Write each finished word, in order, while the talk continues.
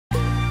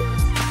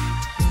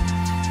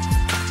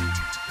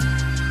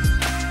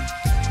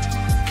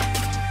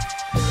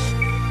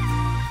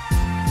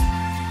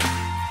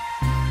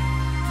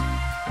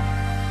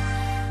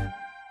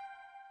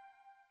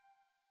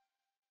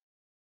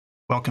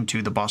Welcome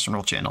to the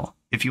BoshNRoll channel.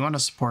 If you want to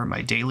support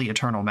my daily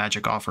Eternal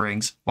Magic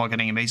offerings while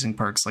getting amazing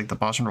perks like the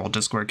BoshNRoll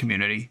Discord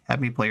community, have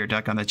me play your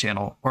deck on the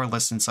channel, or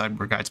listen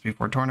sideboard guides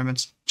before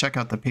tournaments, check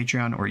out the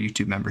Patreon or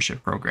YouTube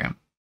membership program.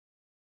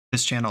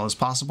 This channel is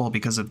possible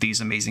because of these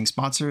amazing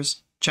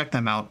sponsors. Check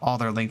them out, all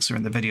their links are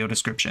in the video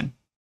description.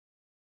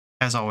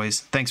 As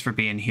always, thanks for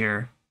being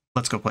here.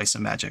 Let's go play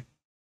some Magic.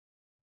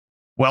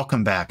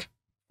 Welcome back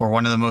for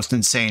one of the most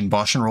insane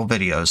BoshNRoll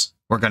videos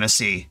we're going to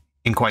see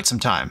in quite some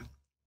time.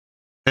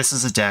 This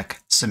is a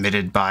deck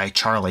submitted by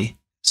Charlie,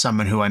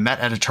 someone who I met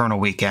at Eternal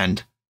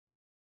Weekend,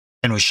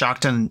 and was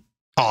shocked and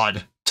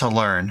awed to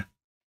learn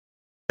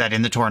that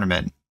in the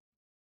tournament,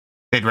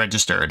 they'd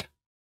registered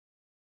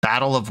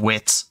Battle of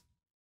Wits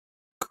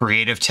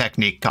Creative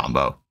Technique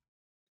combo.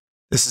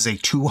 This is a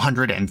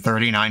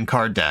 239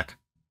 card deck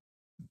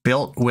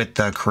built with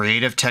the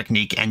Creative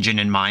Technique engine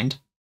in mind.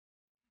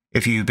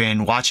 If you've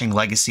been watching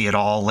Legacy at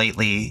all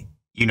lately,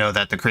 you know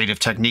that the Creative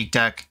Technique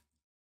deck,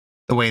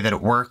 the way that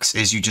it works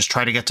is you just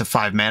try to get to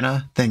 5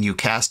 mana, then you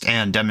cast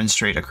and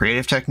demonstrate a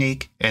Creative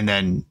Technique, and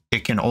then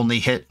it can only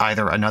hit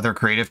either another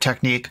Creative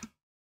Technique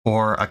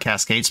or a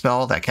Cascade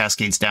spell that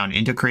cascades down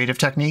into Creative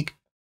Technique.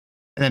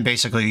 And then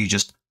basically you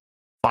just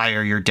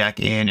fire your deck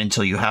in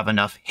until you have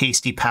enough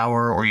hasty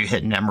power or you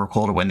hit an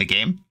Emrakul to win the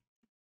game.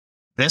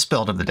 This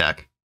build of the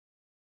deck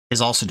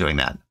is also doing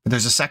that. But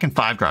there's a second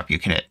 5-drop you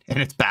can hit,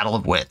 and it's Battle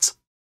of Wits.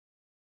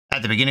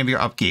 At the beginning of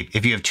your upkeep,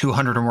 if you have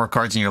 200 or more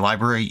cards in your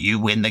library, you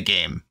win the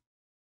game.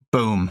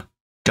 Boom.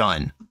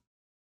 Done.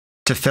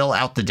 To fill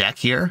out the deck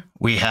here,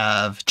 we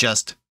have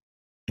just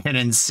an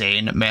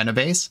insane mana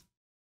base.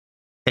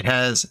 It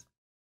has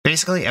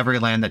basically every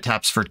land that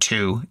taps for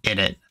 2 in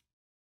it.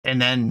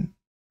 And then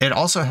it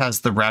also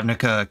has the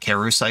Ravnica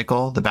Keru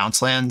cycle, the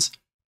bounce lands,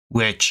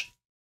 which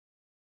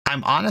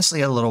I'm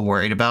honestly a little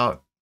worried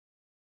about.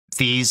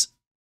 These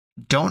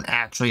don't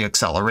actually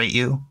accelerate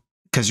you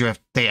because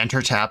they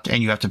enter tapped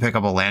and you have to pick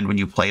up a land when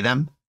you play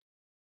them.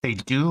 They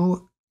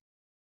do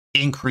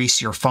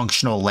increase your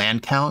functional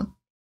land count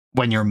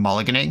when you're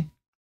mulliganing,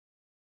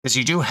 because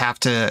you do have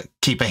to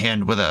keep a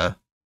hand with a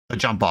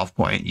jump off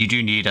point. You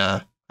do need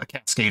a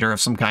Cascader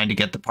of some kind to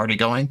get the party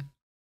going.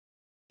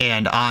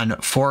 And on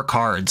 4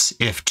 cards,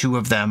 if 2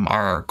 of them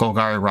are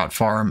Golgari Rot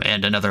Farm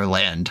and another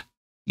land,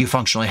 you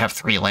functionally have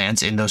 3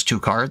 lands in those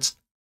 2 cards.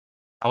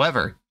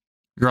 However,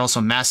 you're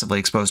also massively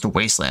exposed to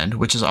Wasteland,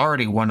 which is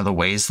already one of the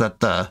ways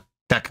that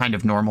that kind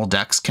of normal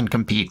decks can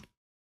compete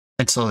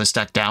and slow this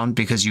deck down,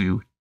 because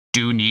you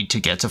do need to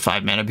get to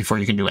 5 mana before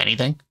you can do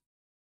anything.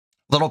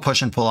 Little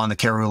push and pull on the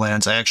Keru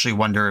lands. I actually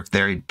wonder if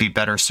they'd be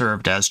better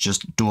served as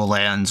just dual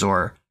lands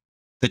or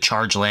the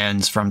charge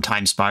lands from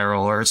Time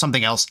Spiral or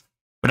something else,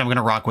 but I'm going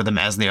to rock with them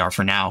as they are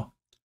for now.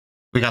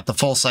 We got the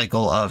full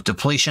cycle of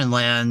depletion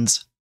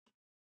lands,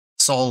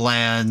 soul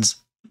lands,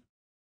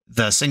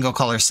 the single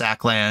color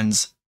sack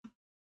lands,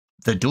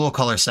 the dual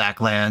color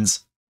sack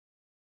lands.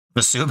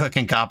 Vasuba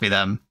can copy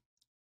them.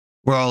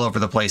 We're all over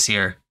the place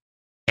here.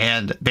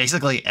 And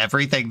basically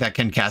everything that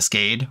can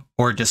cascade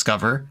or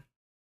discover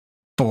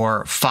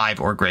for 5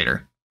 or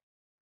greater.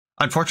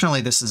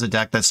 Unfortunately, this is a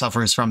deck that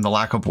suffers from the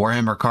lack of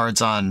Warhammer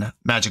cards on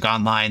Magic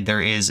Online.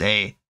 There is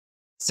a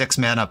 6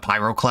 mana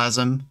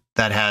Pyroclasm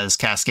that has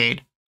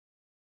Cascade.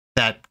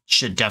 That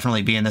should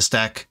definitely be in this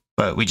deck,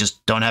 but we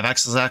just don't have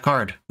access to that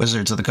card.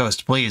 Wizards of the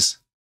Coast, please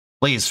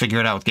figure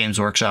it out with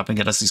Games Workshop and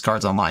get us these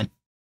cards online.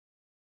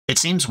 It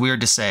seems weird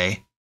to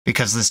say,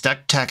 because this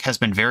deck tech has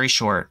been very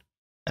short,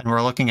 and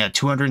we're looking at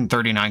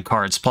 239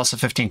 cards plus a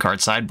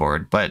 15-card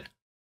sideboard, but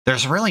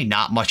there's really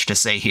not much to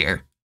say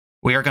here.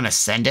 We are going to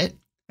send it,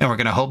 and we're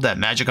going to hope that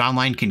Magic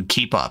Online can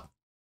keep up.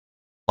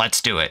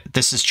 Let's do it.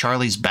 This is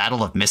Charlie's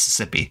Battle of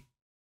Mississippi.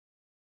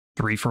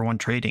 3-for-1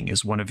 Trading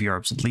is one of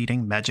Europe's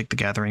leading Magic the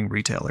Gathering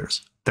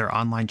retailers. Their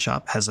online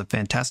shop has a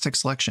fantastic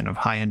selection of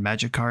high-end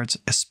Magic cards,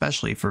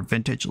 especially for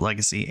vintage,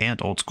 legacy,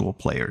 and old-school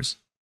players.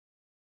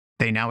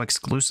 They now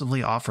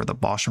exclusively offer the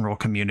BoshNRoll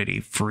community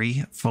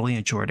free, fully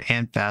insured,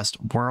 and fast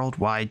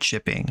worldwide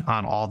shipping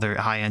on all their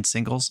high-end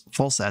singles,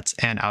 full sets,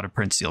 and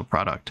out-of-print sealed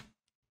product.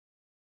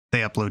 They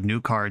upload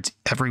new cards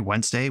every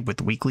Wednesday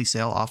with weekly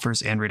sale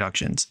offers and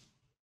reductions.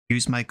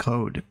 Use my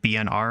code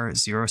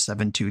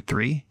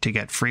BNR0723 to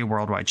get free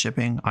worldwide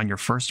shipping on your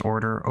first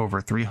order over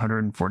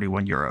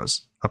 341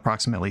 euros,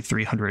 approximately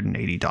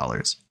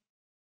 $380.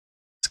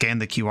 Scan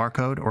the QR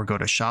code or go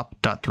to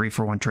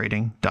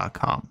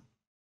shop.3for1trading.com.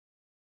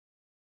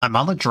 I'm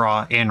on the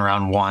draw in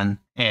round 1,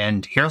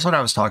 and here's what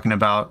I was talking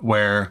about,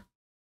 where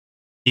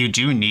you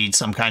do need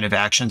some kind of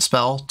action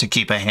spell to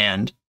keep a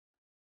hand,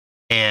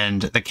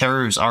 and the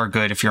Kerus are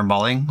good if you're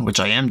mulling, which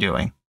I am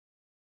doing.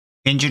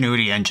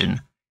 Ingenuity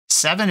Engine.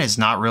 7 is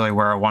not really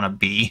where I want to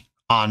be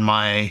on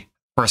my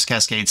first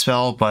Cascade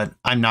spell, but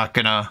I'm not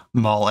going to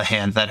mull a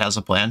hand that has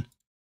a plan.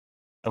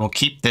 I will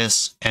keep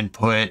this and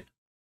put...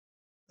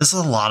 This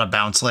is a lot of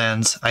bounce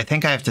lands. I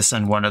think I have to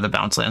send one of the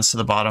bounce lands to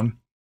the bottom.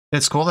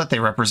 It's cool that they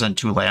represent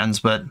 2 lands,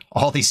 but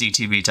all these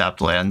ETB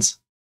tapped lands.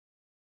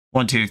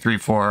 1, 2, 3,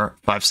 4,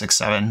 5, 6,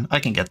 7. I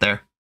can get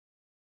there.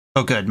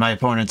 Oh good, my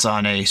opponent's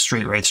on a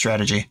straight right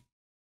strategy.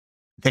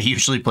 They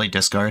usually play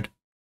discard.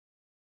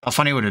 How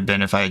funny would it have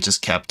been if I had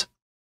just kept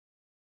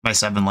my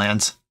 7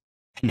 lands,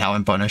 and now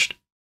I'm punished.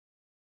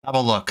 Have a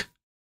look.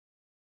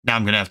 Now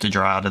I'm going to have to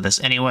draw out of this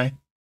anyway.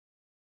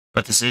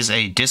 But this is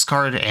a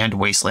discard and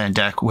wasteland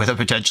deck with a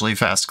potentially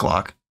fast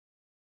clock.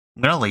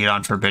 I'm going to lead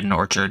on Forbidden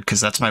Orchard,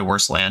 because that's my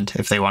worst land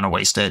if they want to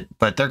waste it,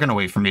 but they're going to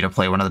wait for me to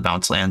play one of the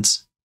bounce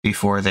lands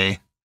before they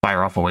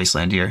fire off a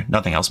wasteland here.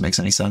 Nothing else makes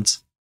any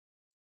sense.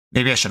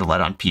 Maybe I should have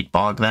led on Peat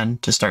Bog then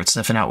to start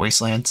sniffing out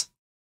wastelands.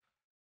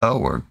 Oh,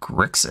 or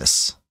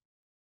Grixis.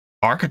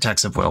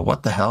 Architects of Will,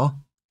 what the hell?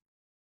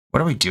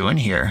 What are we doing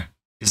here?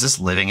 Is this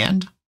Living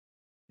End?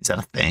 Is that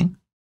a thing?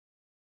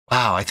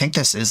 Wow, I think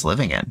this is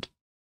Living End.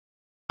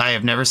 I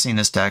have never seen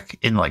this deck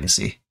in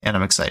Legacy, and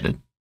I'm excited.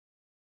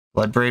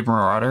 Bloodbraid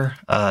Marauder,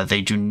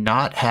 they do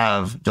not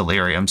have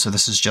Delirium, so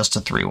this is just a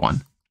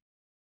 3-1.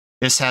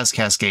 This has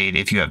Cascade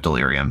if you have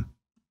Delirium.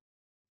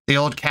 The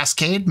old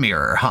Cascade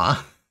mirror,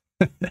 huh?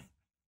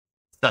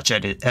 Such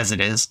as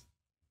it is.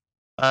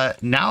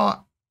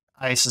 Now,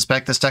 I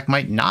suspect this deck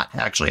might not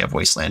actually have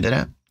Wasteland in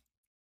it.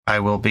 I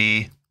will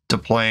be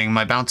deploying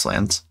my bounce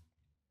lands.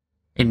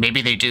 And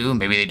maybe they do,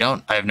 maybe they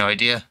don't. I have no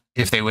idea.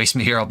 If they waste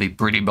me here, I'll be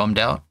pretty bummed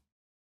out.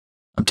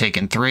 I'm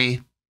taking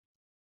 3.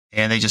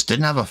 And they just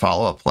didn't have a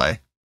follow-up play.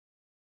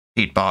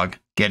 Peat Bog,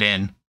 get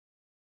in.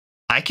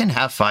 I can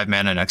have 5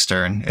 mana next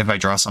turn if I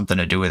draw something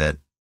to do with it.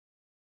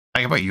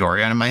 I can put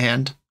Yorion in my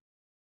hand.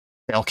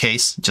 Fail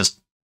case, just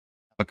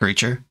have a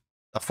creature.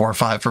 A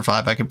 4/5 for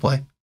 5 I could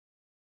play.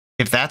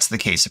 If that's the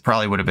case, it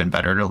probably would have been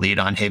better to lead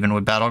on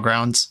Havenwood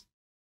Battlegrounds,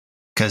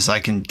 because I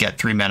can get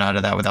 3 mana out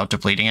of that without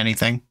depleting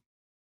anything.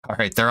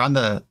 Alright, they're on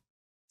the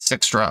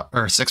 6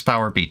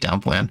 power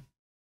beatdown plan.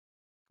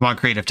 Come on,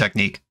 Creative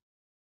Technique.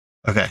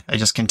 Okay, I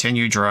just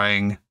continue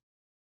drawing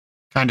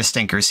kind of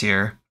stinkers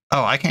here.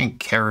 Oh, I can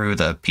Keru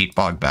the Peat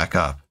Bog back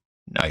up.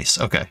 Nice,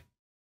 okay.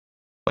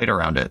 Played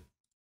around it.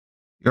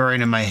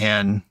 Yorion in my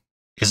hand.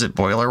 Is it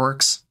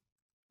Boilerworks?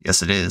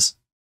 Yes, it is.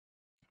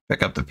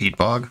 Pick up the Peat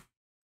Bog.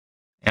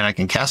 And I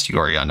can cast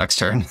Yorion next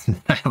turn.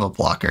 I have a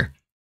blocker.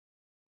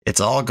 It's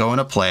all going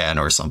to plan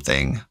or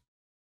something.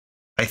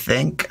 I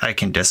think I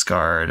can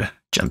discard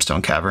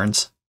Gemstone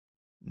Caverns.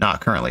 Not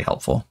currently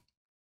helpful.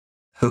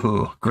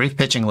 Ooh, Grief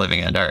Pitching Living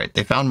End. Alright,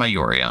 they found my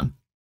Yorion.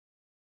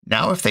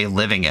 Now if they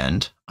Living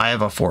End, I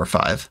have a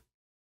 4/5.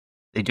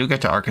 They do get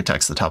to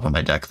Architects the top of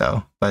my deck,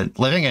 though. But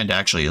Living End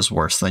actually is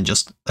worse than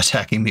just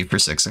attacking me for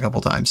 6 a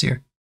couple times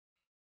here.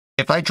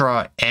 If I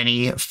draw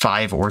any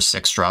 5 or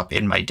 6 drop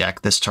in my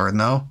deck this turn,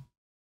 though,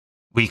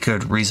 we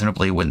could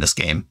reasonably win this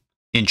game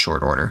in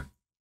short order.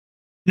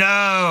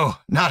 No!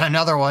 Not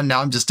another one.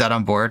 Now I'm just dead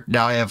on board.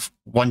 Now I have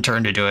 1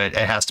 turn to do it.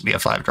 It has to be a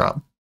 5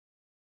 drop.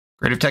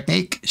 Creative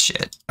Technique?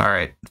 Shit.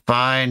 Alright.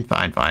 Fine.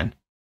 3-1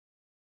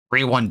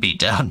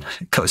 beatdown.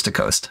 Coast to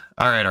coast.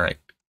 Alright.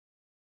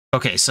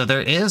 Okay, so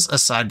there is a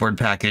sideboard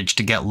package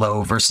to get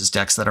low versus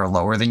decks that are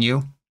lower than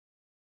you.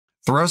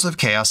 Throes of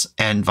Chaos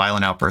and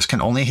Violent Outburst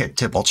can only hit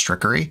Tybalt's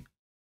Trickery,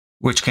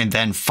 which can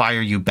then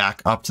fire you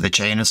back up to the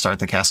chain and start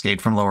the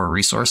cascade from lower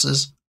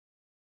resources.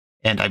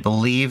 And I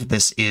believe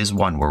this is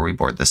one where we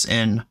board this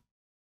in.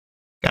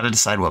 Gotta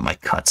decide what my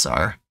cuts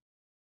are.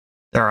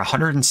 There are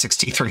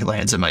 163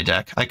 lands in my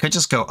deck. I could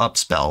just go up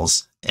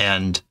spells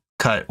and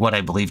cut what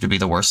I believe to be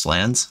the worst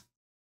lands.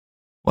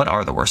 What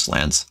are the worst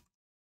lands?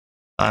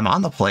 I'm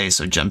on the play,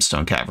 so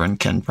Gemstone Cavern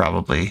can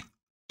probably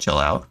chill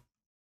out.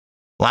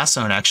 Blast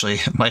Zone actually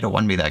might have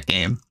won me that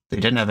game. They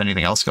didn't have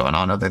anything else going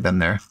on other than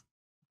their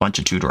bunch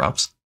of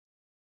 2-drops.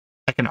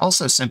 I can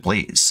also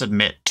simply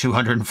submit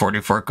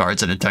 244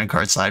 cards in a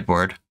 10-card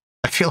sideboard.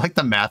 I feel like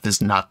the math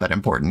is not that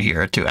important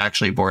here to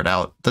actually board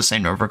out the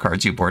same number of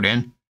cards you board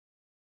in.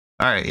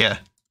 Alright, yeah.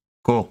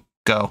 Cool.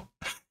 Go.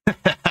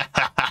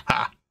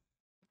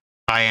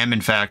 I am,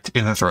 in fact,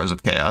 in the throes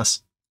of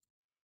chaos.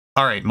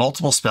 Alright,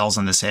 multiple spells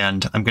in this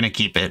hand. I'm going to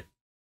keep it.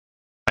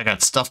 I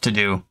got stuff to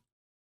do.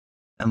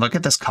 And look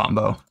at this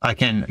combo. I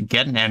can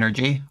get an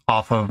energy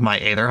off of my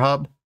Aether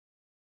Hub,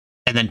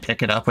 and then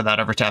pick it up without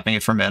ever tapping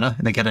it for mana,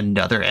 and then get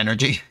another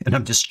energy, and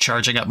I'm just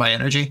charging up my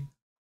energy.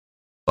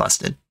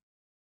 Busted.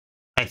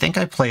 I think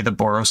I play the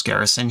Boros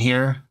Garrison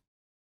here,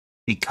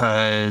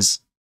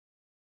 because...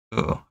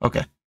 Ooh,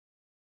 okay.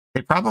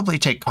 They probably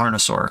take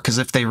Carnosaur, because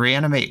if they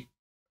reanimate...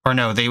 Or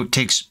no, they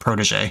take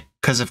Protege.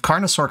 Because if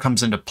Carnosaur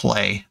comes into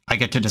play, I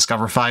get to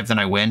discover 5, then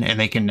I win, and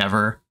they can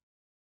never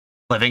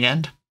Living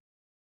End.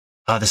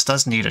 This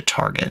does need a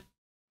target.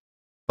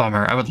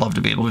 Bummer. I would love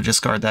to be able to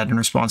discard that in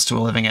response to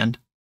a Living End.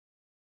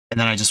 And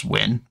then I just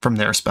win from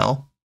their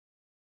spell.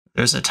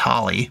 There's a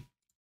Tali. I'm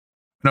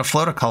going to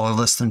float a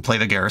colorless and play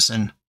the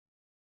Garrison.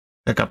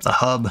 Pick up the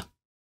hub.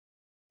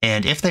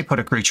 And if they put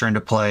a creature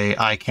into play,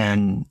 I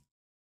can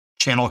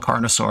channel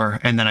Carnosaur,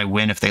 and then I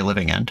win if they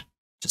Living End.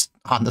 Just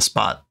on the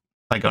spot.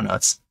 I go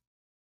nuts.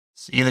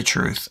 See the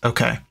truth.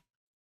 Okay.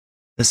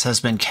 This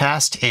has been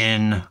cast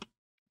in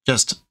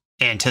just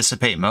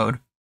anticipate mode.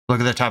 Look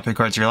at the top 3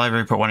 cards of your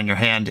library, put 1 in your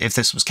hand. If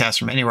this was cast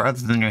from anywhere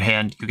other than your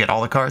hand, you get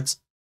all the cards.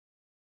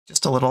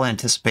 Just a little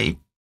anticipate.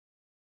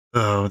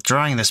 Oh,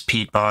 drawing this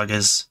Peat Bog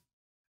is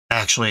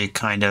actually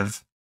kind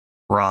of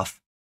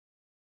rough.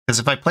 Because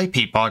if I play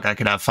Peatbog, I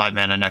could have 5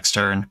 mana next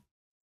turn.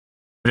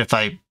 But if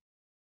I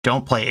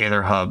don't play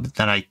Aether Hub,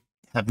 then I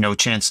have no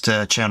chance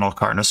to channel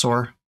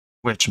Carnosaur,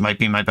 which might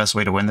be my best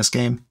way to win this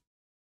game.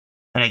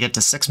 And I get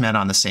to 6 mana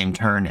on the same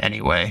turn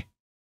anyway.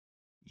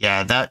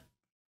 Yeah, that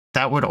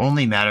would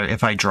only matter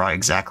if I draw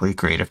exactly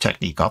Creative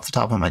Technique off the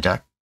top of my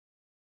deck.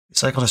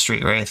 Cycle to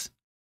Street Wraith.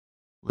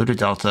 Blue to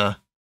Delta.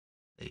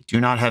 They do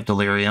not have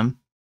Delirium.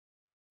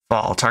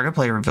 Fall. Target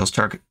player reveals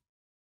target...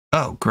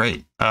 Oh,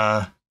 great.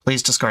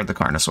 Please discard the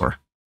Carnosaur.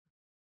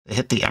 They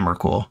hit the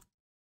Emrakul.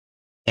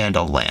 And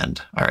a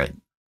land. Alright.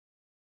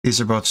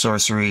 These are both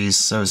sorceries,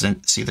 so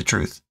see the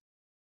truth.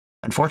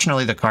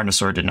 Unfortunately, the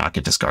Carnosaur did not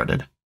get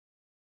discarded.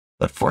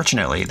 But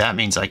fortunately, that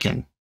means I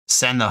can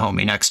send the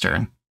homie next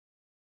turn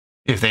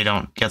if they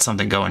don't get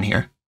something going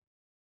here.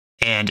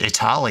 And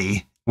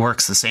Itali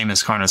works the same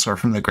as Carnosaur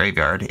from the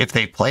graveyard. If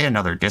they play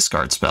another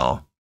discard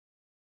spell,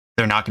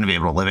 they're not going to be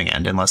able to Living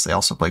End unless they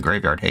also play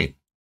Graveyard Hate.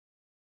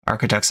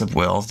 Architects of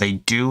Will, they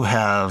do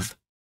have...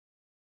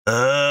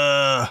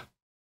 And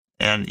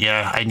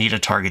yeah, I need a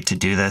target to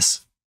do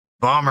this.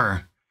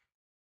 Bummer.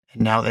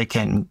 And now they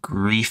can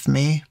grief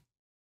me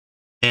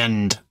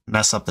and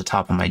mess up the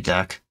top of my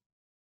deck.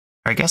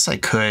 I guess I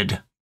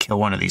could kill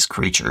one of these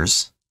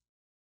creatures.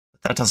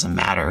 But that doesn't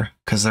matter,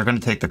 because they're going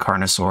to take the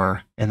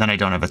Carnosaur, and then I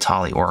don't have a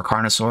Tali or a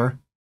Carnosaur.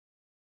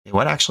 Okay,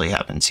 what actually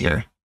happens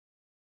here?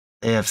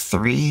 They have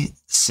 3,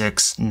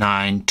 6,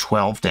 9,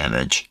 12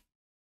 damage.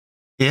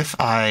 If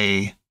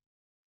I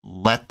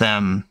let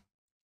them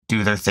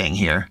do their thing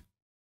here,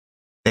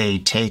 they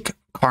take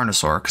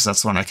Carnosaur, because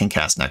that's the one I can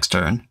cast next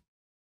turn.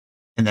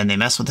 And then they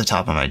mess with the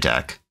top of my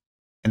deck.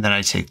 And then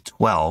I take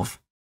 12.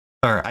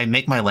 Or I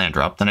make my land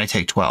drop, then I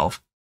take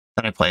 12.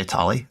 Then I play a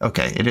Tali.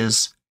 Okay, it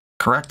is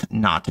correct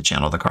not to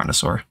channel the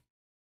Carnosaur.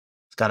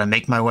 It's got to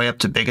make my way up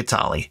to Big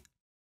Atali.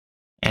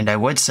 And I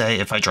would say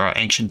if I draw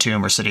Ancient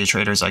Tomb or City of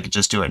Traders, I could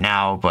just do it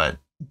now, but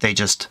they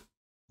just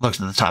looked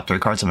at the top 3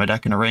 cards of my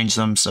deck and arranged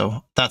them,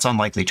 so that's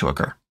unlikely to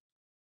occur.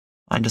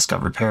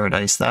 Undiscovered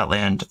Paradise, that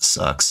land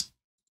sucks.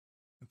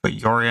 Put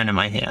Yorion in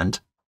my hand,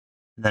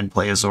 then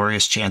play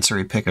Azorius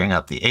Chancery, picking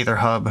up the Aether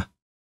Hub.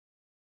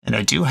 And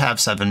I do have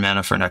 7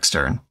 mana for next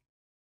turn.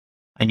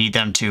 I need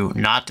them to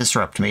not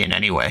disrupt me in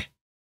any way,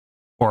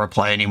 or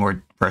apply any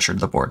more pressure to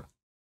the board,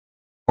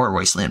 or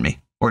wasteland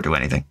me, or do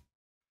anything.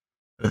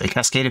 They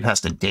cascaded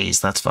past a Daze,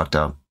 that's fucked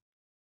up.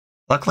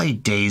 Luckily,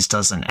 Daze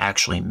doesn't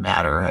actually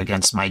matter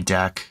against my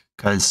deck,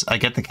 because I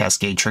get the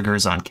Cascade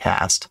triggers on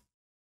cast.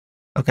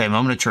 Okay,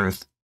 moment of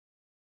truth.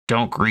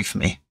 Don't grief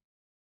me.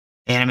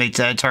 Animate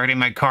Dead targeting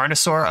my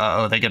Carnosaur?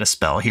 Uh-oh, they get a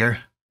spell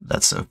here.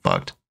 That's so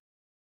fucked.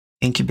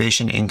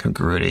 Incubation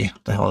Incongruity.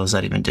 What the hell does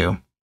that even do?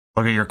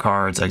 Look at your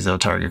cards, exile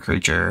target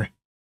creature.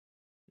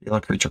 Deal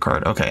a creature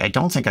card. Okay, I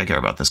don't think I care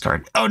about this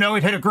card. Oh no,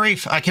 it hit a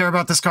grief! I care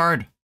about this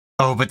card!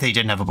 Oh, but they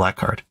didn't have a black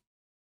card.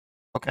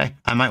 Okay,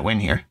 I might win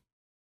here.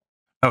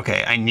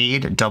 Okay, I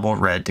need double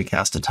red to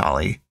cast a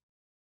Tali,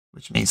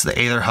 which means the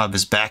Aether Hub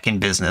is back in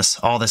business.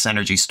 All this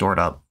energy stored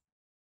up.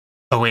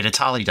 Oh wait, a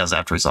Tali does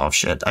have to resolve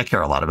shit. I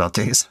care a lot about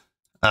Daze.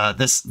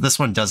 This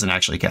one doesn't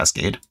actually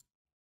cascade.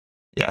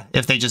 Yeah,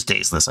 if they just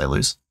Daze this, I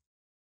lose.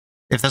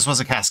 If this was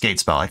a Cascade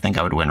spell, I think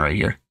I would win right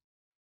here.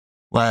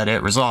 Let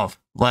it resolve.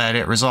 Let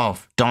it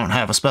resolve. Don't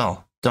have a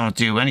spell. Don't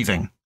do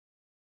anything.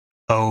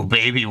 Oh,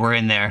 baby, we're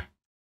in there.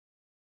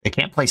 They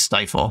can't play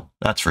Stifle,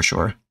 that's for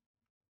sure.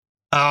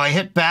 Oh, I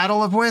hit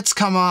Battle of Wits?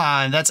 Come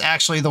on, that's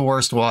actually the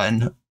worst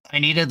one. I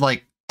needed,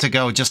 like, to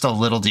go just a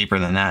little deeper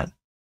than that.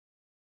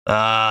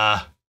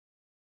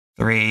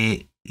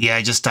 3. Yeah,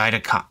 I just died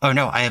a oh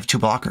no, I have 2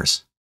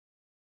 blockers.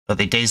 Oh,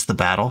 they dazed the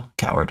battle?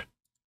 Coward.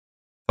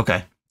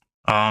 Okay.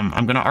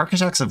 I'm gonna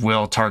Architects of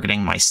Will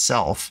targeting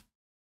myself.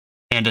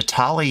 And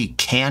Atali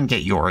can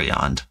get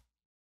Yorioned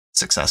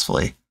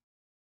successfully.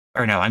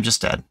 Or no, I'm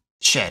just dead.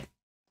 Shit.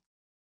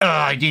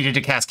 I needed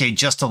to cascade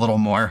just a little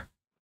more.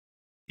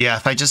 Yeah,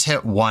 if I just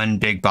hit one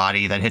big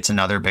body that hits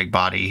another big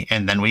body,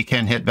 and then we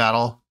can hit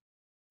battle.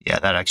 Yeah,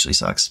 that actually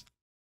sucks.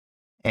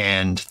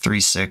 And 3,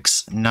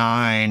 6,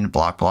 9,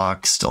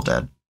 block, still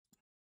dead.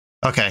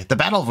 Okay, the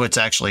Battle of Wits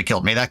actually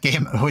killed me that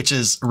game, which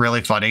is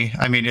really funny.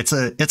 I mean, it's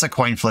a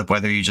coin flip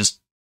whether you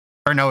just...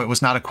 Or no, it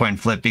was not a coin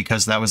flip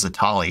because that was a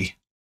Tali.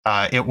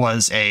 It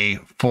was a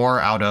 4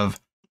 out of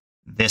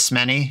this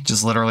many,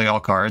 just literally all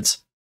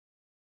cards.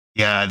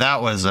 Yeah,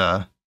 that was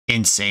a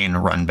insane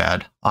run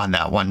bad on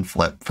that one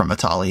flip from a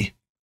Tali.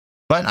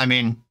 But, I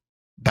mean,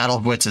 Battle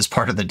of Wits is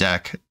part of the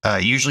deck.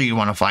 Usually you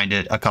want to find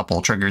it a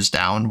couple triggers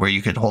down where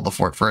you could hold the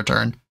fort for a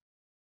turn.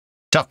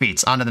 Tough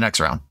beats, on to the next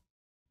round.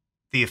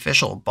 The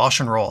official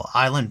BoshNRoll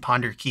Island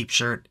Ponder Keep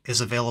shirt is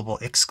available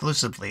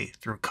exclusively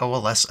through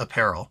Coalesce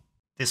Apparel.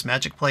 This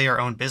Magic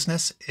player-owned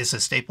business is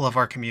a staple of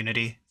our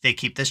community. They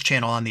keep this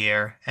channel on the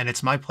air, and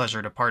it's my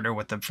pleasure to partner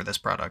with them for this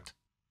product.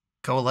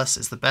 Coalesce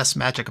is the best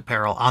Magic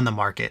apparel on the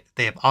market.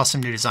 They have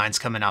awesome new designs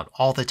coming out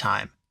all the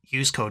time.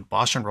 Use code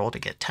BoshNRoll to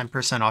get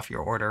 10% off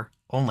your order,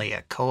 only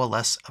at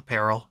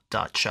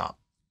coalesceapparel.shop.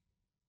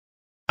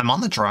 I'm on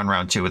the draw in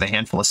round 2 with a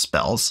handful of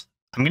spells.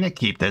 I'm going to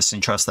keep this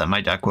and trust that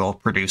my deck will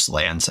produce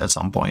lands at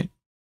some point.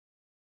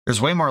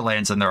 There's way more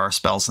lands than there are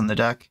spells in the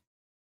deck.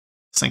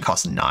 This thing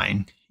costs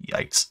 9.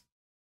 Yikes.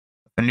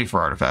 Affinity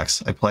for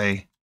artifacts. I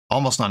play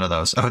almost none of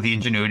those. Oh, the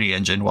Ingenuity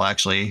engine will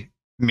actually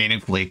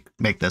meaningfully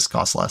make this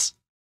cost less.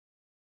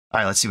 All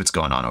right, let's see what's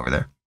going on over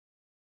there.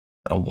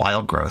 A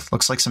Wild Growth.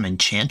 Looks like some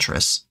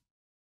Enchantress.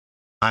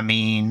 I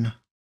mean,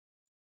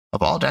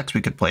 of all decks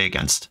we could play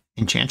against,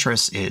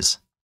 Enchantress is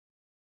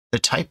the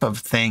type of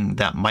thing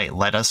that might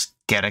let us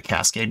get a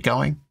Cascade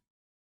going.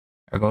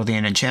 I'll go the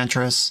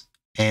Enchantress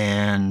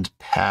and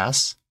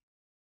pass.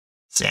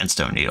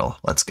 Sandstone Needle.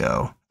 Let's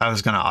go. I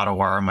was going to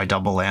auto-wire my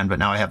double land, but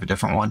now I have a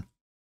different one.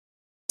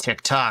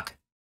 Tick-tock.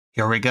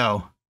 Here we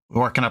go.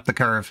 We're working up the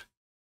curve.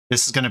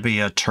 This is going to be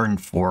a turn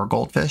 4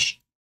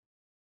 Goldfish.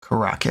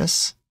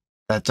 Caracas.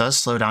 That does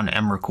slow down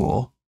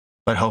Emrakul,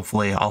 but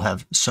hopefully I'll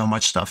have so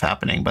much stuff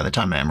happening by the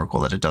time I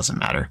Emrakul that it doesn't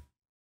matter.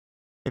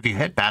 If you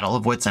hit Battle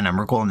of Wits and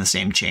Emrakul in the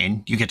same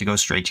chain, you get to go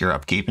straight to your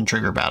upkeep and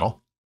trigger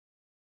battle.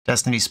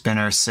 Destiny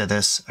Spinner,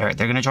 Sithis. Alright,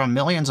 they're going to draw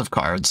millions of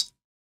cards.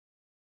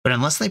 But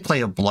unless they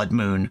play a Blood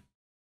Moon,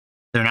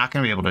 they're not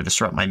going to be able to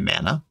disrupt my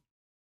mana,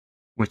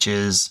 which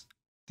is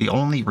the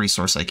only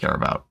resource I care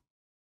about.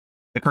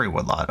 Hickory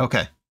Woodlot.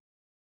 Okay.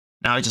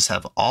 Now I just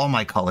have all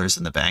my colors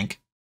in the bank,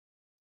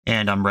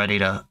 and I'm ready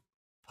to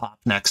pop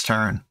next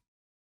turn.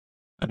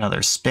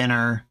 Another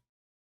Spinner.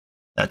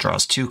 That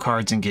draws 2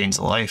 cards and gains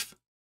a life.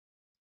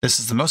 This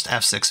is the most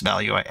F6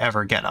 value I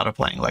ever get out of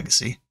playing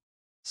Legacy.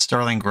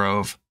 Sterling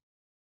Grove.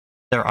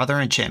 Their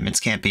other enchantments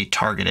can't be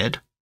targeted.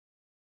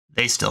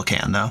 They still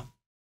can, though.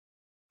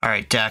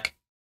 Alright, deck.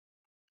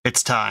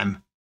 It's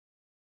time.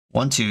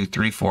 1, 2,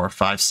 3, 4,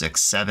 5,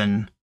 6,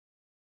 7.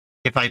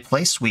 If I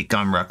play Sweet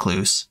Gum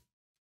Recluse,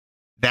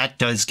 that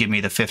does give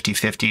me the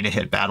 50-50 to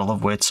hit Battle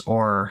of Wits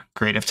or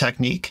Creative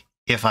Technique.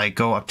 If I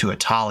go up to a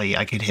Tali,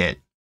 I could hit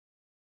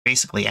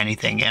basically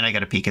anything, and I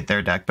got a peek at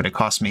their deck, but it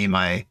costs me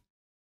my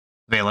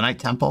Valenite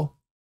Temple.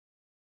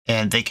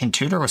 And they can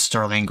tutor with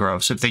Sterling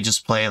Grove, so if they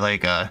just play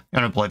like an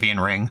Oblivion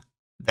Ring,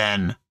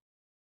 then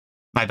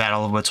my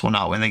Battle of Wits will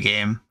not win the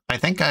game. I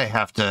think I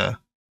have to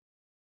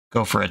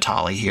go for a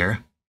Tali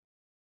here.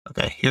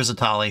 Okay, here's a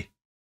Tali.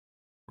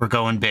 We're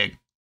going big.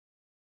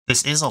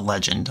 This is a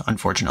legend,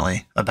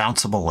 unfortunately. A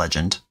bounceable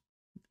legend.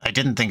 I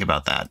didn't think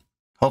about that.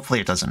 Hopefully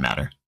it doesn't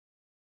matter.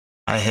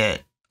 I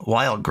hit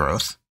Wild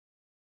Growth.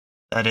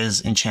 That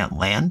is Enchant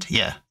Land?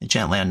 Yeah,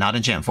 Enchant Land, not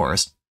Enchant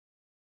Forest.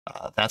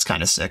 That's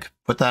kind of sick.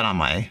 Put that on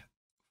my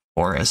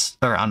forest,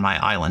 or on my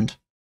island.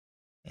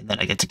 And then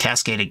I get to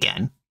Cascade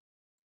again.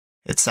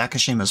 It's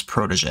Sakashima's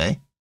protege,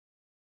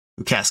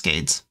 who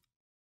cascades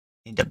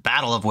into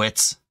Battle of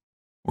Wits.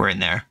 We're in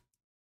there.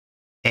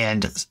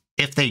 And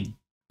if they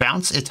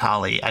bounce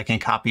Itali, I can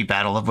copy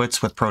Battle of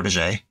Wits with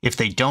protege. If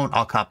they don't,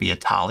 I'll copy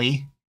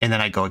Itali, and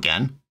then I go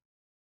again.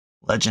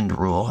 Legend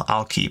rule,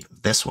 I'll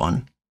keep this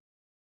one.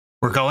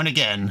 We're going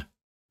again.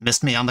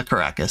 Missed me on the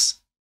Caracas.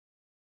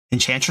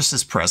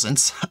 Enchantress's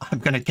Presence. I'm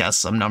going to guess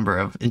some number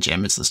of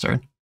enchantments this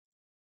turn.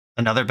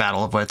 Another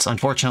Battle of Wits.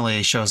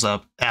 Unfortunately, shows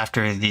up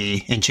after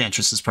the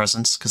Enchantress's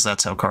Presence, because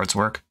that's how cards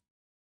work.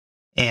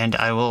 And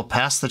I will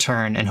pass the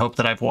turn and hope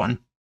that I've won.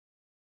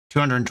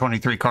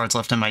 223 cards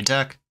left in my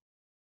deck.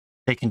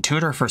 They can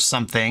tutor for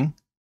something.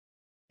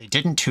 They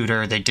didn't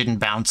tutor, they didn't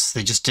bounce,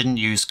 they just didn't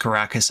use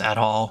Caracas at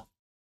all,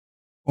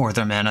 or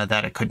the mana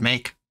that it could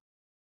make.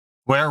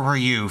 Where were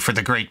you for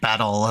the great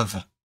battle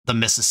of the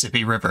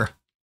Mississippi River?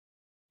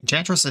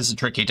 Enchantress is a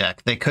tricky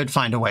deck. They could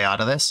find a way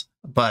out of this,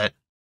 but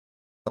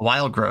the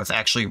Wild Growth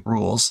actually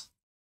rules.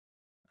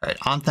 Alright,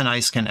 Anthen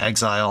Ice can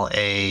exile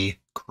a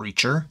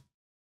creature.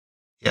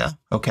 Yeah,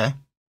 okay.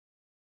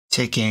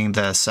 Taking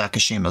the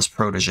Sakashima's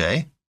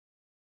protege.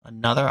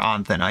 Another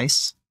Anthen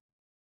Ice.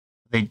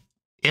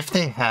 If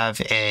they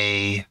have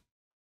a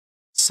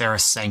Serra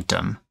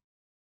Sanctum,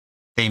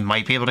 they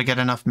might be able to get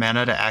enough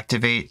mana to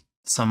activate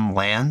some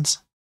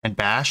lands and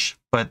bash,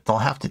 but they'll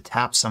have to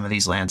tap some of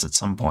these lands at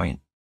some point.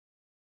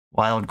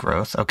 Wild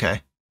Growth,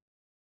 okay.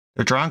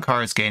 They're drawing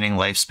cards, gaining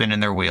life,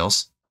 spinning their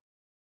wheels.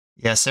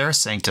 Yeah, Serra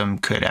Sanctum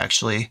could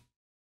actually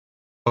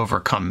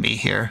overcome me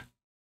here.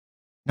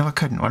 No, it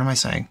couldn't. What am I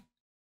saying?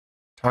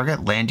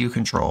 Target land you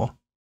control.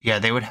 Yeah,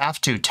 they would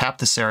have to tap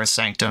the Serra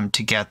Sanctum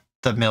to get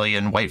the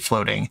million white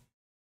floating.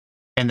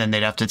 And then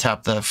they'd have to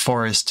tap the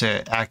forest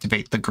to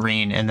activate the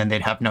green, and then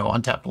they'd have no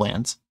untapped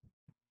lands.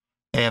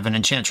 They have an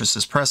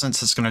Enchantress's Presence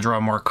that's going to draw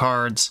more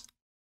cards.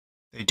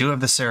 They do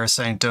have the Serra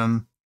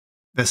Sanctum.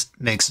 This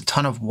makes a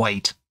ton of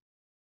white.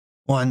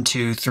 1,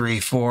 2, 3,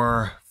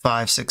 4,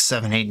 5, 6,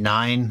 7, 8,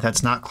 9.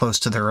 That's not close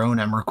to their own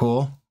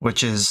Emrakul,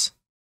 which is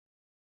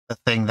the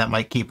thing that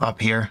might keep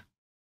up here.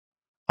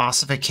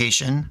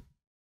 Ossification.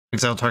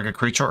 Exile target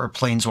creature or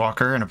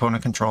planeswalker an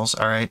opponent controls.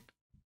 Alright.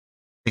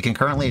 They can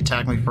currently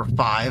attack me for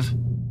 5.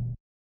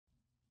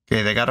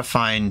 Okay, they gotta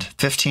find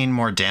 15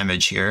 more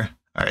damage here.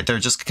 Alright, they're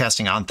just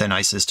casting Anthen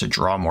Ices to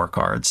draw more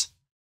cards.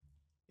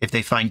 If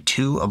they find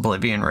 2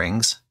 Oblivion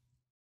Rings,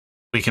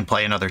 we can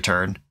play another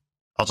turn.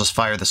 I'll just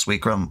fire the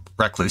Sweetgum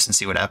Recluse and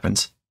see what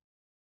happens.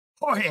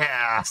 Oh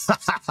yeah! Ha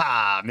ha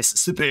ha!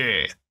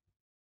 Mississippi!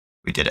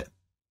 We did it.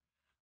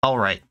 All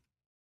right.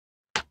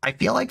 I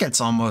feel like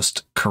it's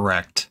almost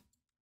correct.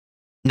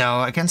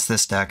 No, against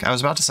this deck, I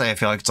was about to say I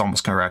feel like it's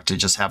almost correct to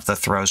just have the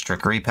Throws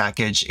Trickery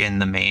package in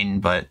the main,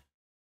 but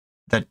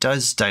that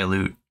does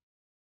dilute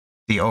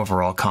the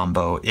overall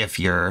combo if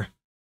you're...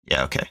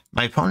 Yeah, okay.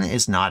 My opponent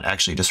is not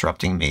actually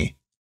disrupting me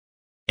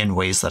in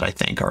ways that I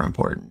think are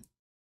important.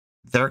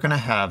 They're going to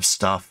have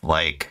stuff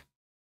like,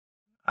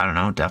 I don't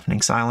know,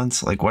 Deafening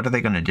Silence. Like, what are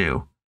they going to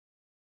do?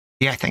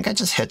 Yeah, I think I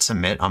just hit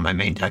submit on my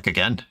main deck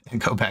again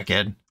and go back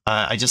in.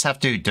 I just have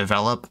to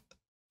develop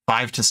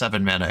 5 to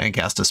 7 mana and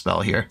cast a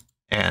spell here,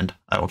 and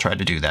I will try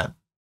to do that.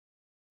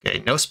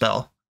 Okay, no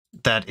spell.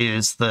 That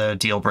is the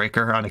deal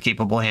breaker on a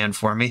keepable hand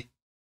for me.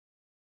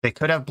 They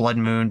could have Blood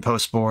Moon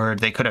post-board.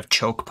 They could have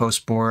Choke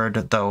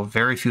post-board, though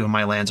very few of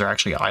my lands are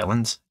actually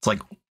islands. It's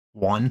like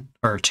 1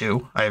 or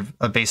 2. I have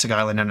a basic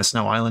island and a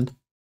snow island.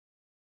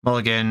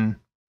 Mulligan,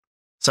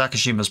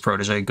 Sakashima's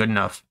Protege, good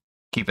enough.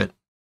 Keep it.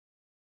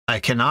 I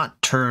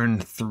cannot turn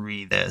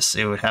 3 this.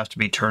 It would have to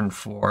be turn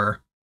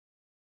 4.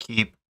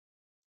 Keep.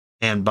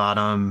 And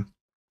bottom.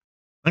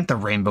 I think the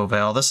Rainbow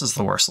Veil. This is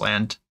the worst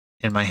land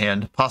in my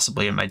hand,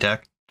 possibly in my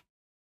deck.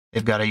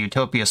 They've got a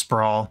Utopia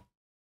Sprawl.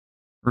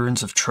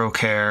 Runes of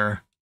Trocaire.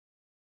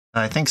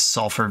 I think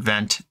Sulfur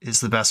Vent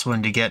is the best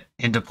one to get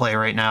into play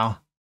right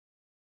now.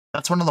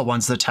 That's one of the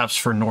ones that taps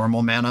for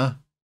normal mana,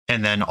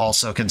 and then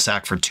also can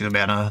sack for 2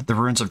 mana. The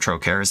Runes of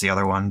Trocaire is the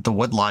other one. The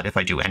Woodlot, if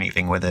I do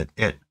anything with it,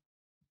 it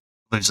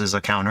loses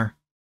a counter.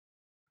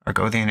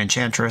 Argothian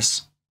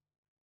Enchantress.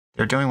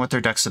 They're doing what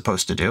their deck's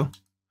supposed to do.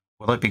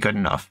 Will it be good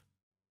enough?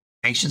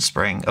 Ancient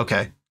Spring,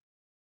 okay.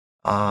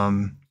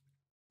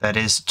 That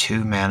is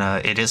 2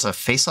 mana. It is a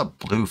face-up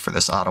blue for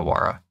this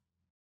Otawara.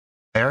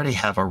 I already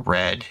have a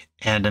red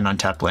and an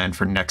untapped land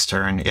for next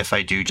turn if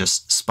I do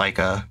just spike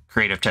a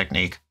Creative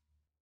Technique.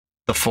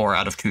 The 4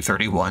 out of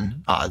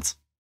 231 odds.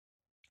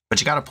 But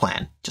you got a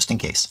plan, just in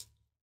case.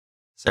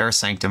 Sarah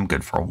Sanctum,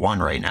 good for 1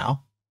 right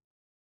now.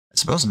 I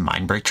suppose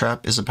Mindbreak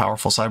Trap is a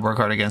powerful sideboard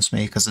card against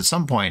me, because at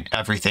some point,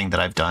 everything that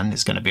I've done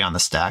is going to be on the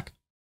stack.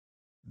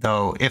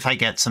 Though, if I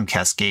get some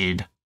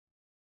Cascade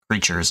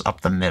creatures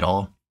up the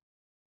middle,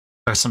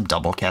 or some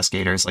double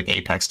Cascaders like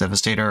Apex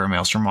Devastator or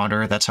Maelstrom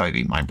Wanderer, that's how I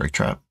beat Mindbreak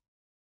Trap.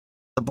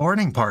 The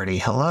boarding party,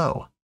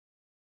 hello.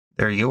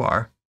 There you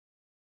are.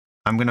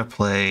 I'm going to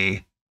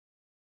play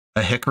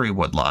a Hickory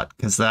Woodlot,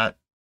 because that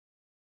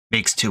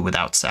makes 2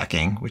 without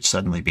sacking, which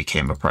suddenly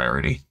became a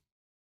priority.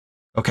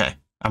 Okay,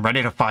 I'm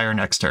ready to fire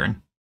next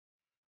turn.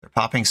 They're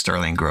popping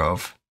Sterling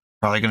Grove.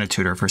 Probably going to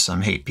tutor for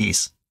some hate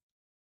piece.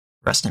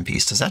 Rest in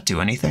peace, does that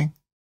do anything?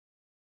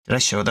 Did I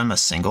show them a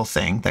single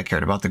thing that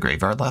cared about the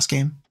graveyard last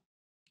game?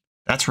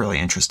 That's really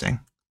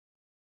interesting.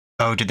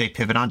 Oh, did they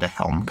pivot onto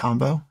Helm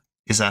combo?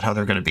 Is that how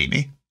they're going to beat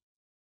me?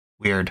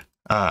 Weird.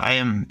 I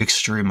am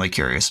extremely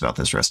curious about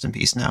this Rest in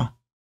Peace now.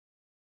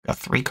 Got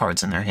 3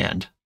 cards in their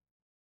hand.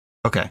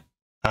 Okay.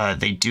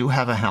 They do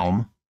have a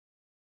Helm.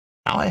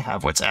 Now I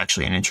have what's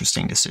actually an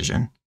interesting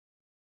decision.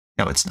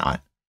 No, it's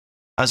not.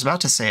 I was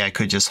about to say I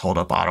could just hold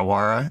up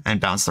Otawara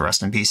and bounce the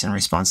Rest in Peace in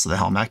response to the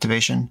Helm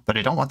activation, but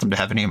I don't want them to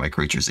have any of my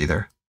creatures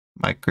either.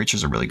 My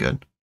creatures are really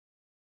good.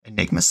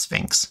 Enigma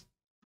Sphinx.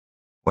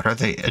 What are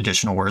the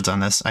additional words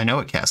on this? I know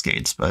it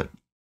cascades, but...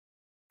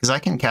 because I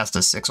can cast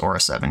a 6 or a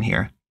 7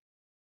 here.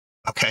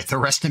 Okay, the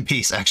Rest in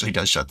Peace actually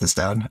does shut this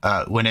down.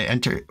 When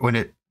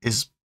it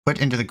is put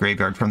into the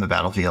graveyard from the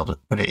battlefield,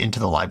 put it into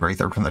the library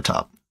third from the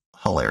top.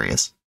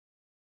 Hilarious.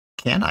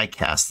 Can I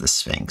cast the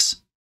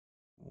Sphinx?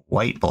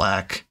 White,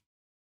 black,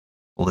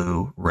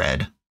 blue,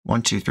 red.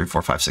 1, 2, 3,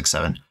 4, 5, 6,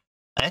 7.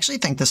 I actually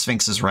think the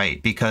Sphinx is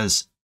right,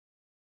 because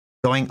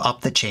going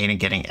up the chain and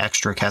getting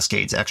extra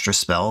cascades, extra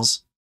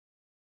spells,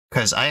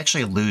 because I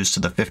actually lose to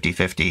the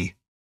 50-50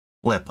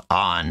 flip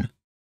on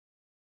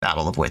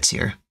Battle of Wits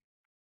here.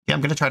 Yeah,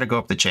 I'm going to try to go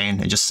up the chain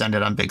and just send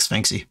it on Big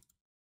Sphinxy.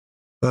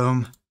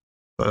 Boom,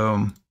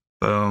 boom,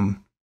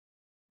 boom,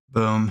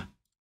 boom. All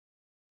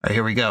right,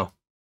 here we go.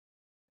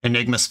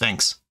 Enigma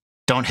Sphinx.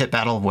 Don't hit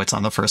Battle of Wits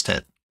on the first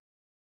hit.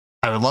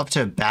 I would love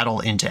to battle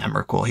into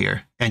Emrakul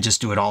here and just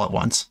do it all at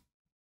once.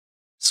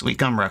 Sweet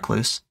Gum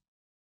Recluse.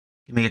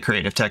 Give me a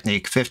Creative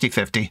Technique.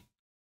 50-50.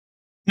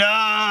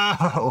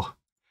 No!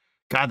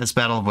 God, this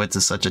Battle of Wits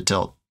is such a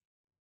tilt.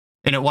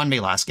 And it won me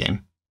last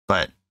game,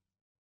 but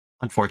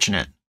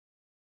unfortunate.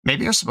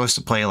 Maybe you're supposed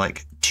to play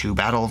like 2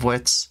 Battle of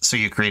Wits, so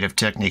you Creative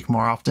Technique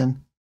more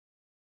often.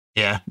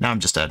 Yeah, now I'm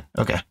just dead.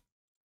 Okay.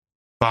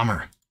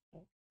 Bummer.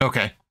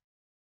 Okay.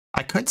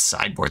 I could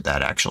sideboard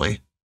that,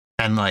 actually,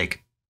 and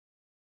like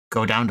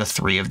go down to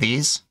 3 of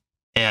these,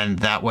 and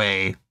that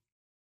way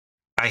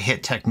I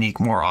hit Technique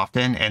more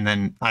often, and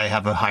then I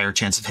have a higher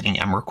chance of hitting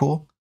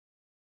Emrakul,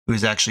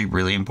 who's actually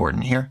really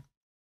important here.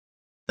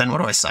 Then what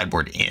do I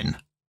sideboard in?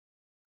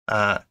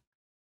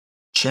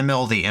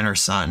 Chimil the Inner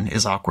Sun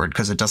is awkward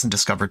because it doesn't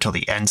discover till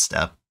the end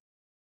step.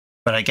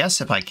 But I guess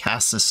if I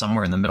cast this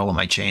somewhere in the middle of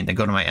my chain, then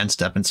go to my end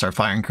step and start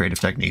firing Creative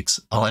Techniques,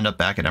 I'll end up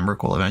back at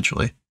Emrakul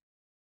eventually.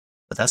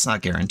 But that's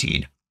not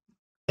guaranteed.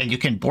 And you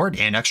can board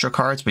in extra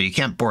cards, but you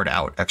can't board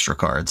out extra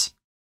cards.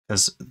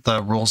 Because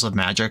the rules of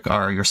Magic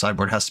are your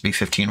sideboard has to be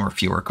 15 or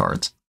fewer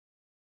cards.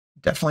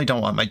 Definitely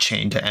don't want my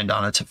chain to end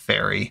on a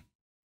Teferi.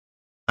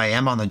 I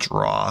am on the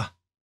draw.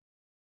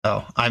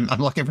 Oh, I'm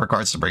looking for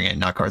cards to bring in,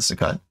 not cards to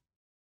cut.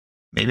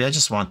 Maybe I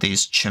just want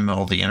these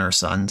Chimel the Inner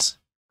Suns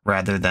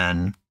rather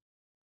than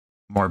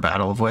more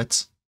Battle of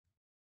Wits.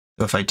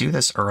 So if I do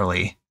this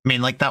early, I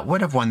mean, like, that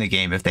would have won the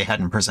game if they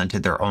hadn't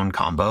presented their own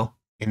combo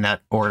in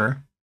that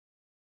order.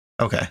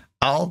 Okay,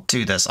 I'll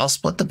do this. I'll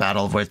split the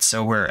Battle of Wits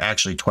so we're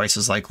actually twice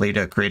as likely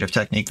to Creative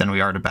Technique than we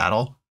are to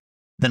battle.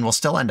 Then we'll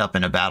still end up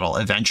in a battle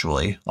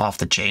eventually off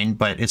the chain,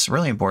 but it's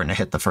really important to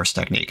hit the first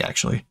technique,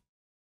 actually.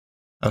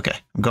 Okay,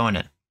 I'm going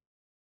in.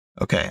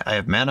 Okay, I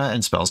have mana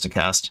and spells to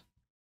cast.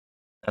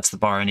 That's the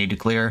bar I need to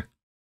clear.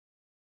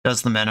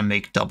 Does the mana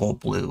make double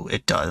blue?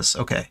 It does.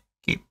 Okay,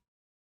 keep.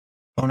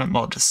 Opponent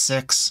mode to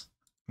 6.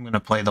 I'm going to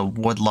play the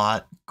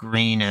Woodlot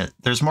green.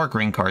 There's more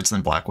green cards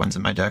than black ones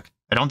in my deck.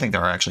 I don't think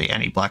there are actually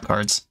any black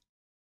cards.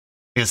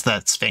 Because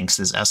that Sphinx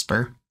is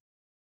Esper.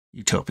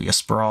 Utopia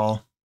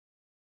Sprawl.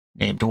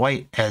 Named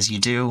white, as you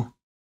do.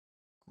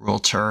 Rule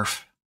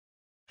Turf.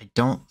 I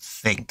don't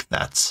think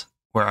that's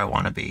where I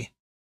want to be.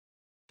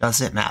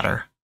 Does it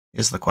matter,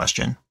 is the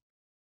question.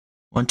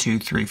 1, 2,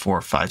 3,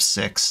 4, 5,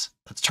 6.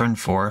 That's turn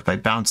 4. If I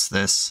bounce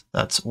this,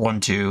 that's 1,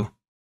 2.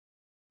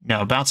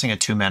 No, bouncing a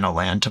 2-mana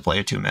land to play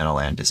a 2-mana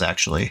land is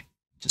actually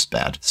just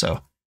bad.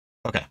 So,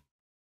 okay.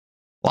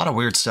 A lot of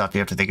weird stuff you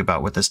have to think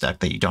about with this deck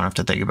that you don't have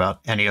to think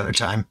about any other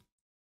time.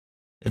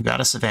 They've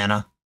got a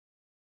Savannah.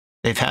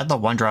 They've had the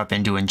 1-drop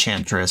into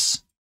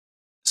Enchantress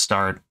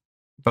start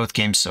both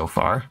games so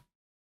far.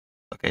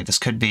 Okay, this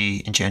could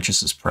be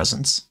Enchantress's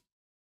Presence.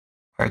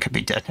 Or it could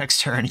be dead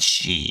next turn.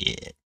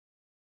 Shit.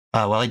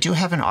 Well, I do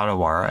have an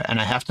Otawara, and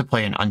I have to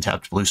play an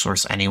untapped blue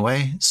source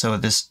anyway, so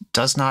this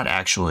does not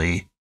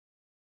actually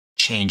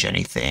change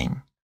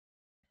anything.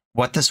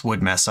 What this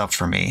would mess up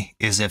for me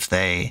is if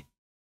they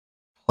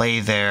play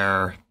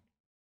their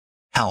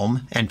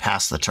Helm and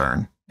pass the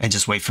turn and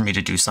just wait for me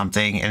to do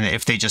something. And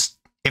if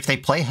they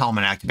play Helm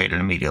and activate it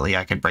immediately,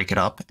 I could break it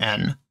up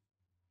and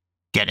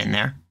get in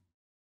there.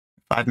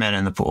 5 mana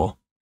in the pool.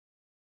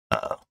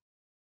 Uh-oh.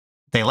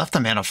 They left the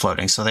mana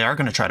floating, so they are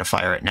going to try to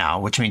fire it now,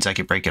 which means I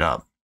could break it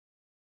up.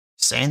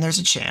 Saying there's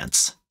a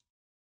chance.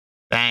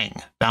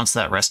 Bang. Bounce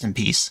that Rest in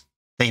Peace.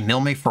 They mill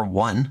me for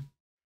 1.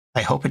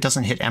 I hope it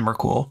doesn't hit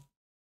Emrakul.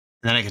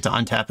 And then I get to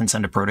untap and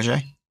send a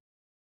Protege.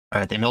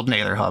 Alright, they milled an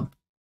Aether Hub.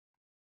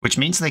 Which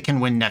means they can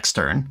win next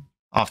turn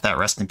off that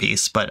Rest in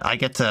Peace, but I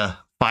get to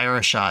fire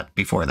a shot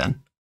before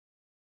then.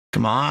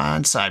 Come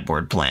on,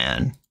 sideboard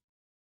plan.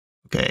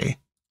 Okay.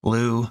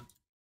 Blue.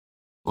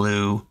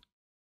 Blue.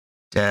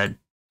 Dead.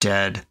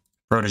 Dead.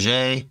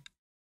 Protege.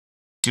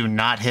 Do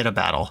not hit a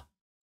battle.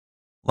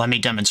 Let me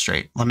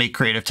demonstrate. Let me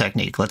Creative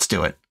Technique. Let's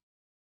do it.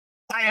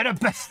 I had a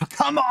battle.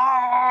 Come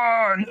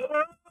on!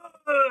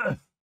 I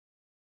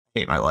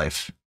hate my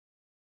life.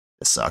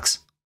 This sucks.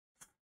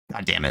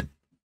 God damn it.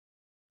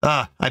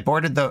 I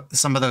boarded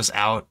some of those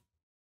out.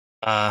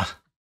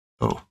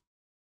 Oh.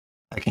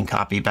 I can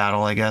copy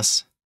battle, I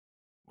guess.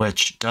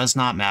 Which does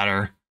not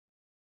matter.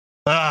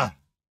 I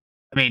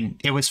mean,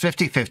 it was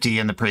 50-50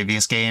 in the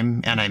previous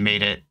game, and I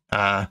made it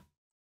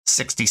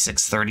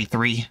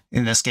 66-33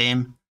 in this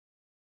game.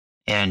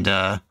 And,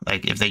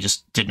 like, if they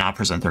just did not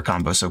present their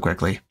combo so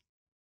quickly.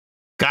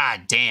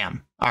 God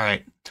damn. All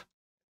right.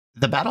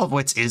 The Battle of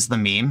Wits is the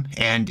meme,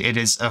 and it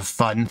is a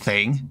fun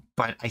thing,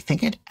 but I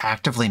think it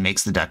actively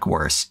makes the deck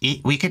worse.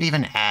 We could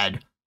even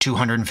add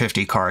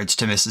 250 cards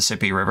to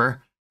Mississippi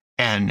River,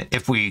 and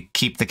if we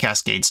keep the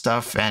Cascade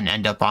stuff and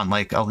end up on,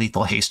 like, a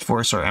Lethal Haste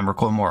Force or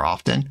Emrakul more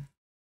often,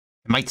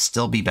 it might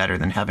still be better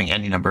than having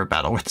any number of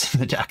Battle Wits in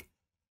the deck.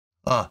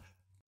 On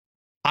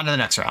to the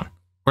next round.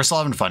 We're still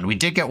having fun. We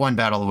did get one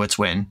Battle of Wits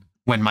win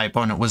when my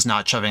opponent was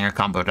not shoving a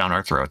combo down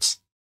our throats.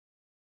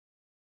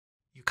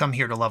 You come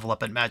here to level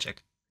up at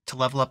Magic. To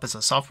level up as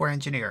a software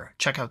engineer,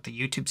 check out the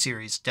YouTube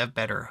series Dev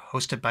Better,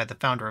 hosted by the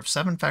founder of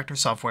 7 Factor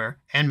Software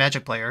and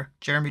Magic player,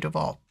 Jeremy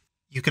Duvall.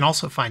 You can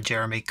also find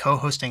Jeremy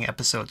co-hosting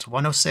episodes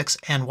 106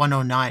 and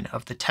 109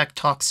 of the Tech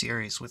Talk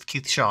series with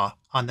Keith Shaw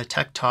on the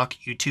Tech Talk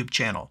YouTube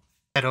channel.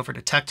 Head over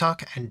to Tech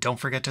Talk and don't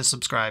forget to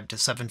subscribe to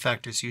 7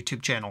 Factor's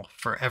YouTube channel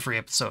for every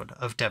episode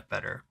of Dev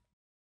Better.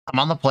 I'm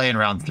on the play in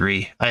round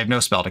 3. I have no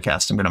spell to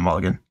cast. I'm going to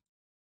mulligan.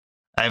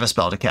 I have a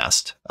spell to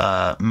cast.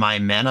 My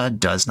mana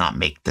does not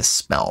make this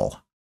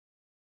spell.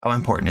 How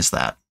important is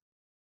that?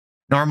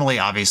 Normally,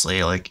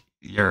 obviously, like,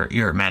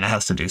 your mana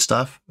has to do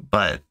stuff,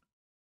 but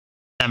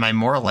am I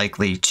more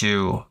likely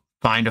to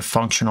find a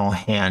functional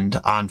hand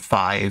on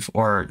 5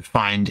 or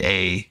find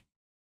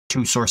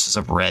 2 sources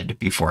of red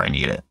before I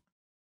need it?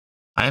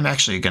 I am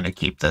actually going to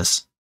keep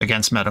this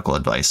against medical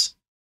advice.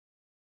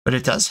 But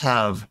it does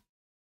have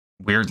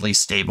weirdly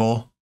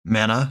stable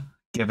mana,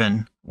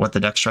 given what the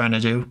deck's trying to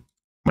do. I'm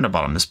going to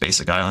bottom this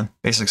basic island.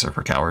 Basics are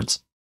for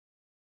cowards.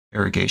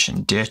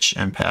 Irrigation Ditch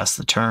and pass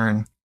the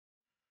turn.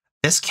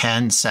 This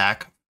can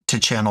sack to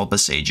channel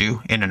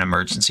Beseju in an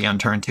emergency on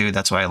turn 2.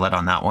 That's why I led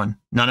on that one.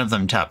 None of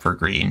them tap for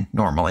green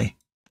normally.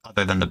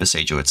 other than the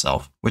Boseiju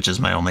itself, which is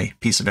my only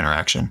piece of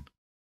interaction.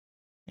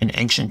 An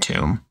Ancient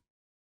Tomb.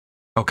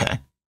 Okay.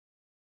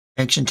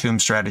 Ancient Tomb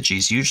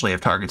strategies usually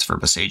have targets for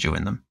Boseiju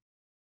in them.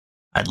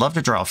 I'd love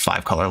to draw a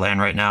 5-color land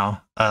right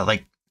now.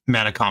 Like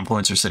Mana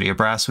Confluence or City of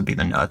Brass would be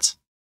the nuts.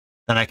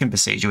 Then I can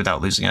Boseiju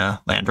without losing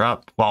a land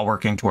drop while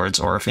working towards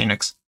Aura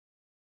Phoenix.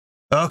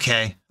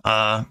 Okay,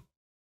 I'll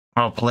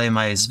play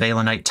my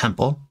Svelenite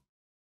Temple.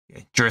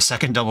 Draw a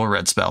second double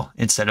red spell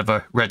instead of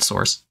a red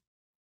source.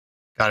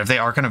 God, if they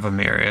Archon of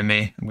Emeria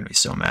me, I'm going to be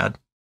so mad.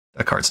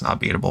 That card's not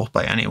beatable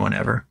by anyone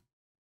ever.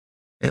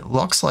 It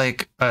looks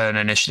like an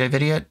initiative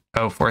idiot.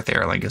 Oh, 4th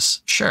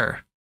Aerlingus.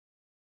 Sure.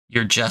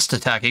 You're just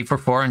attacking for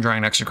 4 and drawing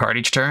an extra card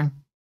each turn?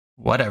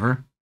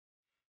 Whatever.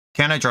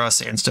 Can I draw a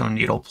Sandstone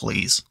Needle,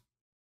 please?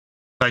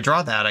 If I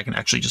draw that, I can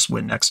actually just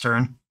win next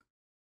turn.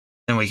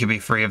 And we can be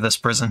free of this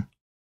prison.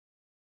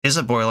 Is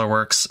it Boiler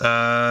Works?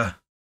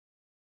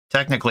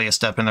 Technically a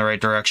step in the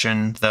right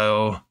direction,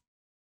 though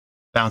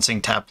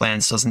bouncing tap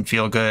lands doesn't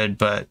feel good,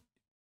 but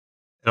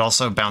it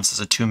also bounces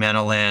a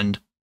 2-mana land.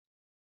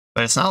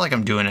 But it's not like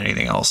I'm doing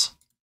anything else.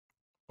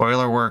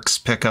 Boiler Works,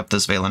 pick up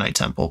this Svelenite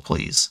Temple,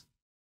 please.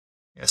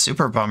 Yeah,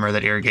 super bummer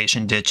that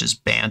Irrigation Ditch is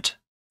Bant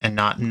and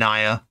not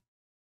Naya.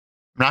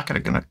 I'm not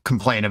going to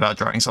complain about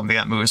drawing something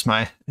that moves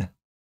my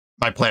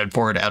plan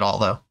forward at all,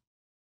 though.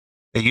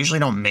 They usually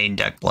don't main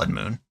deck Blood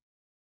Moon.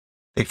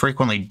 They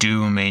frequently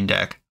do main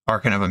deck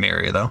Archon of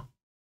Emeria, though.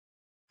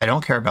 I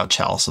don't care about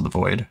Chalice of the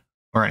Void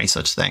or any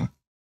such thing.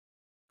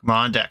 Come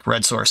on, deck.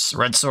 Red source.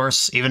 Red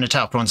source. Even a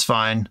tapped one's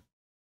fine.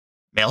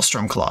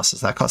 Maelstrom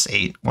Colossus. That costs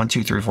 8. 1,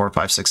 2, 3, 4,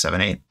 5, 6,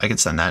 7, 8. I could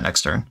send that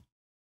next turn.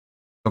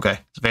 Okay.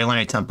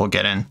 Svelenite Temple,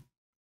 get in.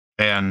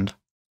 And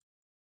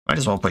might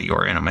as well put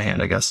Yorion on my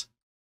hand, I guess.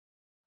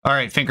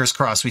 Alright, fingers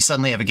crossed. We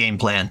suddenly have a game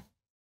plan.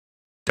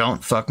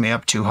 Don't fuck me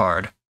up too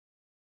hard.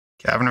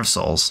 Cavern of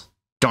Souls.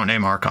 Don't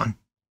name Archon.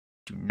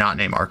 Do not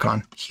name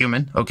Archon.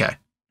 Human? Okay.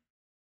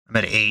 I'm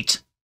at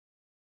 8.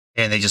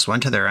 And they just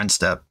went to their end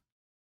step.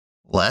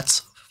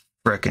 Let's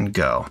frickin'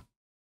 go.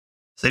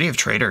 City of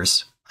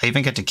Traders. I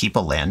even get to keep a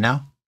land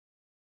now?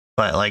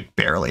 But, like,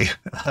 barely.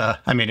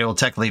 I mean, it will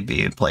technically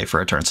be in play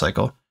for a turn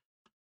cycle.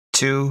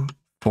 2,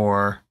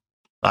 4,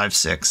 5,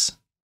 6,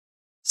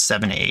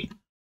 7, 8.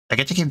 I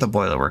get to keep the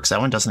Boiler Works. That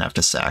one doesn't have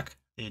to sack.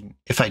 And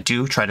if I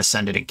do try to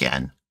send it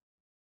again,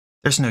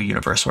 there's no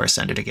universe where I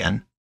send it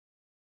again.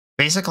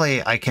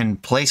 Basically, I can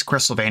place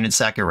Crystal Vein and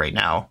sack it right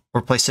now,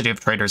 or play City of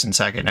Traders and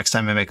sack it next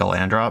time I make a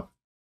land drop.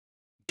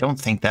 Don't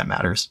think that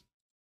matters.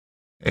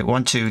 Okay,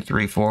 1, 2,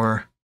 3,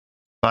 4,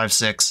 5,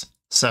 6,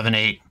 7,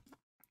 8.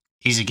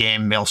 Easy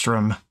game,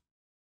 Maelstrom.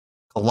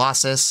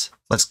 Colossus.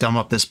 Let's gum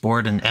up this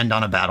board and end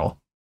on a battle.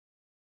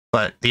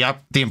 But the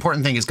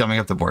important thing is gumming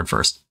up the board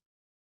first.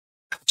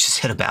 Just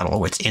hit a Battle of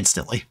Wits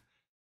instantly.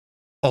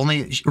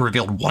 Only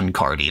revealed 1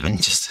 card even.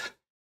 Just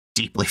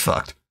deeply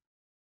fucked.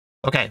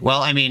 Okay,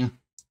 well, I mean,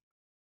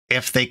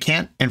 if they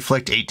can't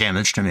inflict 8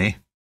 damage to me,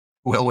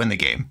 we'll win the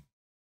game.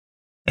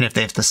 And if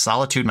they have to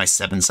Solitude my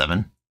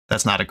 7/7,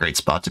 that's not a great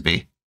spot to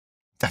be.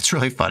 That's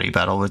really funny.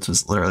 Battle of Wits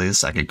was literally the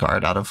second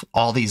card out of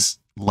all these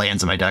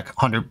lands in my deck.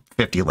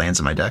 150 lands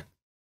in my deck.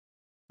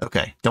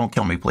 Okay, don't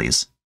kill me,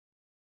 please.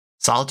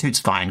 Solitude's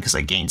fine because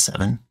I gained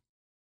 7.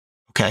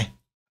 Okay,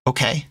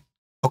 okay,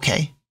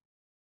 okay.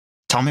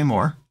 Tell me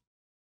more.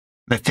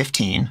 I'm at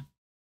 15.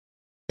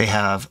 They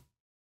have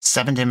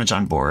 7 damage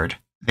on board.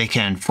 They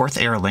can 4th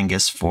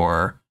Aerlingus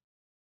for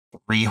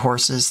 3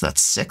 horses.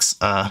 That's 6.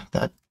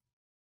 And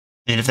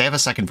if they have a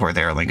second 4th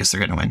Aerlingus, they're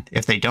going to win.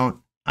 If they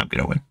don't, I'm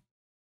going to win.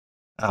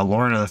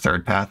 Lauren of the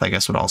Third Path, I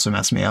guess, would also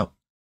mess me up.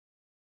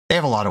 They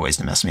have a lot of ways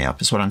to mess me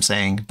up, is what I'm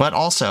saying. But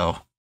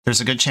also,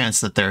 there's a good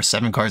chance that their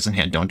 7 cards in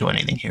hand don't do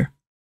anything here.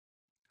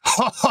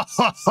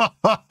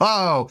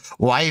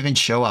 Why even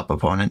show up,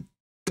 opponent?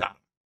 God.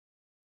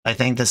 I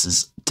think this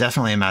is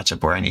definitely a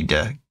matchup where I need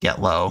to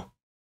get low.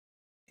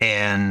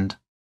 And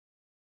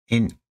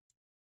in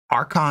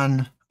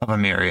Archon of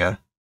Emeria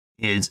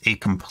is a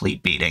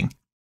complete beating.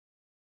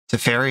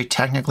 Teferi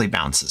technically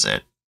bounces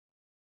it,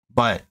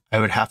 but I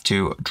would have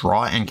to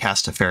draw and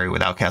cast Teferi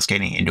without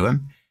cascading into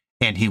him,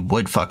 and he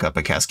would fuck up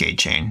a Cascade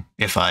chain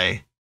if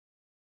I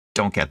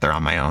don't get there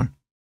on my own.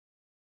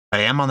 I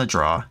am on the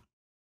draw,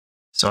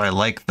 so I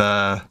like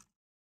the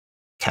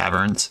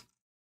Caverns.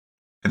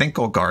 I think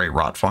Golgari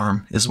Rot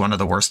Farm is one of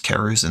the worst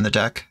Karus in the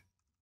deck.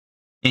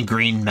 In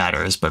green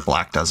matters, but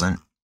black doesn't.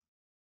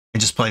 I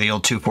just play the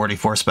old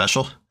 244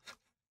 special.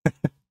 I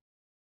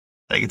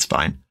think it's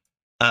fine.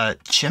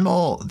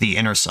 Chimmel the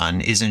Inner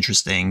Sun is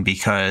interesting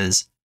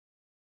because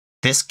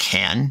this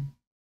can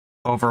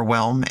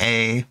overwhelm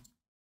a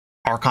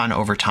Archon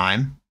over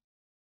time.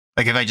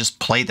 Like if I just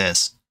play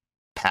this,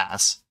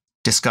 pass,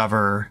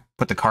 discover,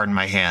 put the card in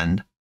my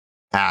hand,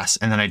 pass,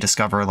 and then I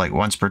discover like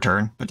once per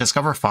turn. But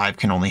Discover 5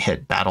 can only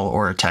hit Battle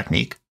or a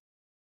Technique.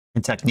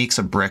 And Technique's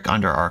a brick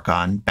under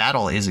Archon.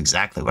 Battle is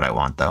exactly what I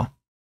want, though.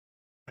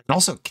 I can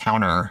also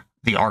counter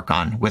the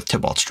Archon with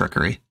Tybalt's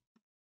Trickery.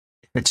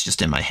 It's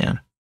just in my hand.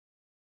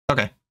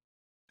 Okay.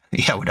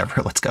 Yeah,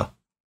 whatever. Let's go.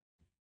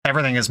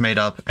 Everything is made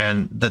up,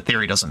 and the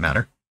theory doesn't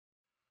matter.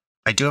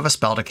 I do have a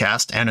spell to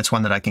cast, and it's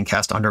one that I can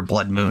cast under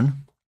Blood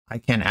Moon. I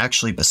can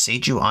actually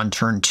Besage You on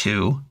turn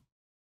 2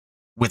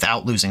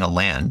 without losing a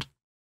land.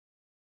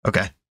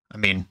 Okay, I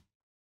mean,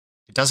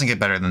 it doesn't get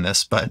better than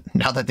this, but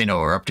now that they know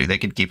what we're up to, they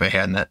could keep a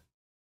hand that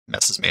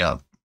messes me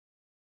up.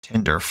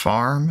 Tinder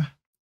Farm.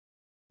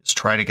 Just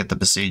try to get the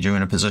Besage You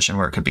in a position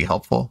where it could be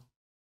helpful.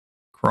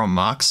 Chrome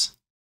Mox.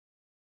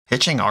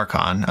 Pitching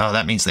Archon. Oh,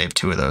 that means they have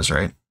 2 of those,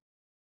 right?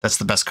 That's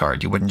the best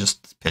card. You wouldn't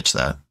just pitch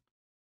that.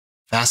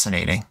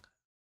 Fascinating.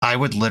 I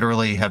would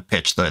literally have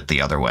pitched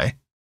the other way.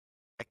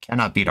 I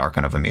cannot beat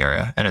Archon of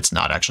Emeria, and it's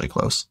not actually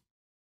close.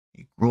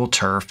 Rule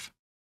Turf.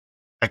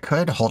 I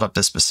could hold up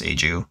this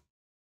Besage You.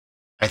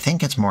 I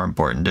think it's more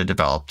important to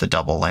develop the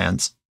double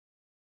lands.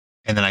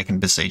 And then I can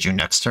Besage You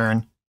next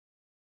turn.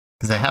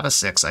 Because I have a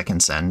 6 I can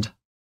send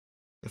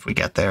if we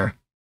get there.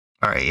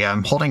 Alright, yeah,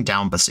 I'm holding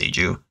down Besage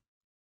You.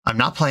 I'm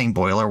not playing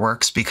Boiler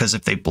Works because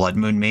if they Blood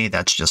Moon me,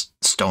 that's just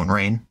Stone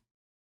Rain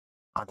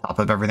on top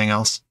of everything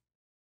else.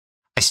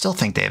 I still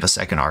think they have a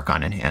second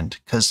Archon in hand,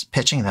 because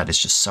pitching that is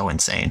just so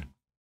insane.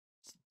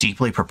 It's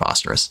deeply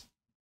preposterous.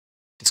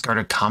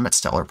 Discarded Comet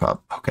Stellar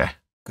Pup. Okay,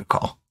 good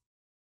call.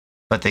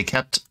 But they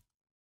kept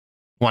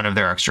one of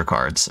their extra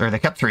cards, or they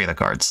kept 3 of the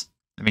cards.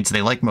 That means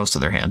they like most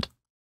of their hand.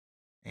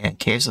 And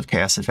Caves of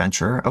Chaos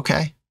Adventurer.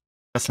 Okay,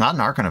 that's not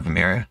an Archon of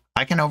Emeria.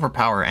 I can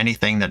overpower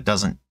anything that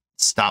doesn't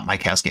stop my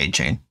Cascade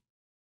Chain.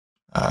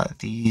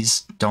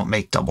 These don't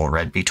make double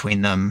red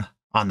between them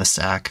on the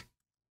sack.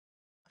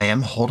 I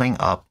am holding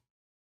up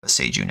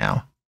Besage You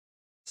now.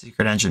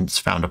 Secret Engines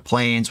found a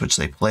Plains, which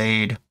they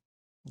played.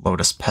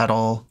 Lotus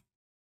Petal.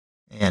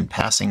 And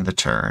passing the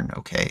turn.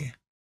 Okay.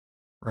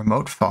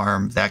 Remote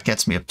Farm. That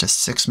gets me up to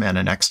 6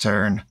 mana next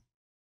turn.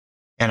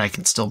 And I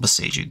can still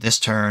Besage You this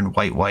turn.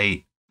 White,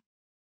 white.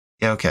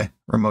 Yeah, okay.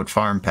 Remote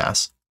Farm,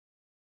 pass.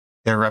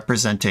 They're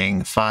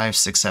representing 5,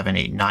 6, 7,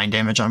 8, 9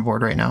 damage on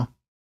board right now.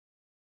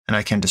 And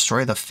I can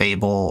destroy the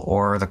Fable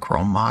or the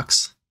Chrome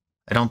Mox.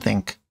 I don't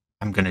think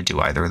I'm going to do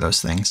either of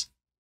those things.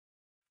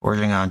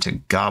 Forging on to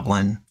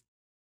Goblin.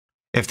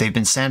 If they've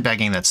been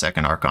sandbagging that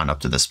second Archon up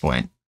to this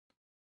point,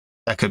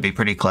 that could be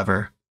pretty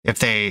clever. If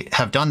they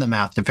have done the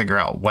math to figure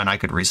out when I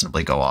could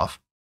reasonably go off.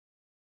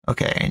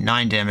 Okay,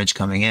 9 damage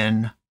coming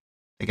in.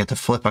 They get to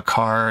flip a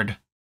card.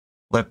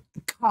 Flip.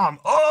 Come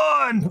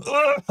on!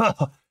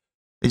 Ugh.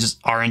 They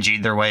just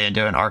RNG'd their way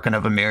into an Archon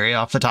of Emeria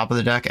off the top of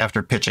the deck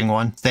after pitching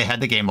one. They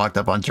had the game locked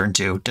up on turn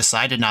 2,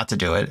 decided not to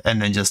do it,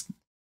 and then just,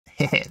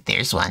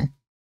 there's one.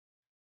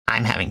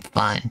 I'm having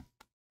fun.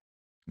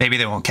 Maybe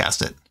they won't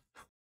cast it.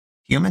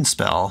 Human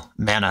Spell,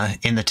 mana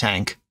in the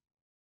tank.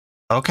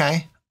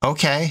 Okay,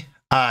 okay.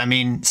 I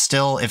mean,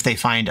 still, if they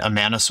find a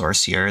mana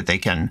source here, they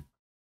can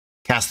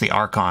cast the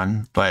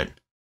Archon, but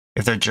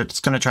if they're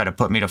just going to try to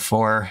put me to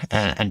 4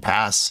 and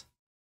pass,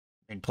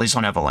 I mean, please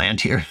don't have a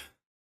land here.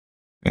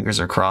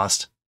 Fingers are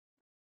crossed.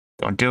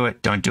 Don't do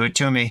it. Don't do it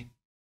to me.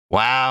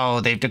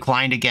 Wow, they've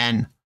declined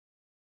again.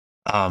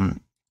 I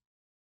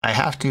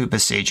have to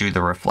Besage You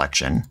the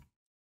Reflection.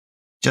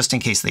 Just in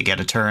case they get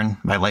a turn.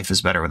 My life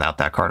is better without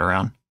that card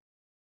around.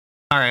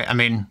 Alright, I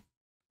mean,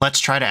 let's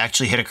try to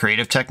actually hit a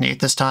creative technique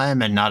this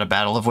time and not a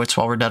Battle of Wits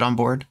while we're dead on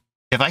board.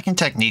 If I can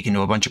technique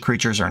into a bunch of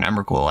creatures or an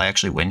Emrakul, I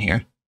actually win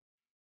here.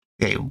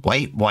 Okay,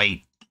 white,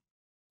 white,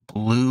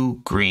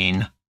 blue,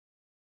 green.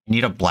 I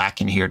need a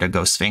black in here to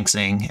go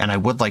Sphinxing, and I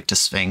would like to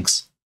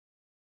Sphinx.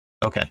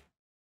 Okay.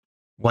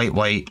 White,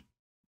 white,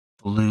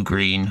 blue,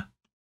 green.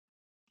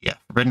 Yeah,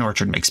 Forbidden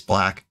Orchard makes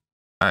black.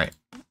 Alright.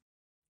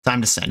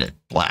 Time to send it.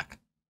 Black.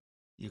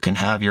 You can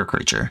have your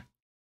creature.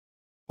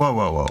 Whoa,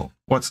 whoa, whoa.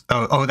 What's...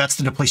 Oh, that's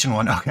the depletion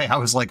one. Okay, I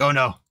was like, oh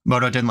no.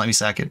 Moto didn't let me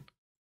sack it.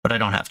 But I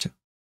don't have to.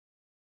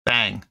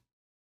 Bang.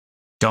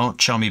 Don't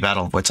show me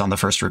Battle of Wits on the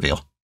first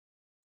reveal.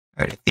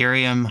 Alright,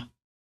 Ethereum,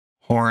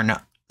 Horn,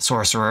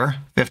 Sorcerer,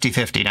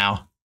 50-50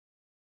 now.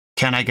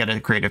 Can I get a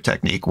creative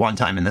technique one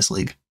time in this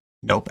league?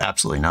 Nope,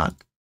 absolutely not.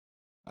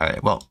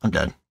 Alright, well, I'm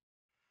dead.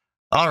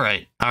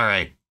 Alright,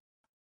 alright.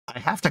 I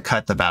have to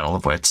cut the Battle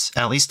of Wits,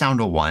 at least down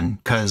to 1,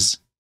 because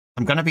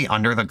I'm going to be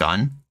under the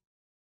gun.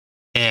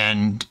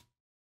 And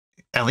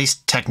at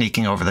least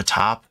techniquing over the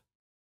top.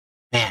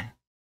 Man,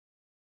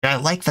 I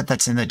like that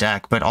that's in the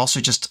deck, but also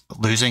just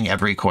losing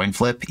every coin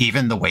flip,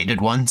 even the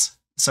weighted ones,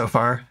 so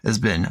far, has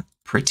been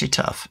pretty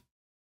tough.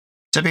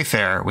 To be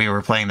fair, we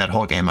were playing that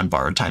whole game on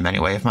borrowed time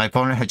anyway. If my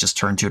opponent had just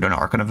turned to an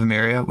Archon of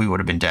Emeria, we would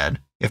have been dead.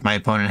 If my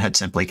opponent had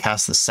simply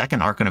cast the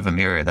second Archon of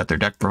Emeria that their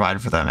deck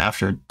provided for them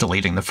after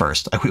deleting the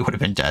first, we would have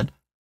been dead.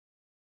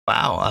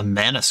 Wow, a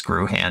mana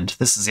screw hand.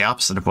 This is the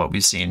opposite of what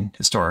we've seen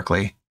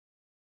historically.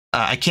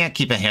 I can't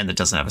keep a hand that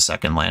doesn't have a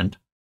second land.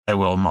 I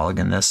will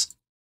mulligan this.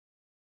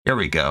 Here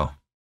we go.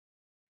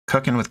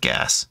 Cooking with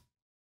gas.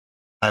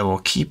 I will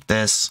keep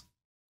this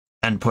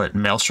and put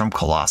Maelstrom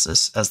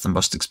Colossus as the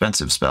most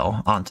expensive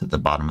spell onto the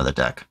bottom of the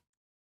deck.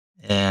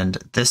 And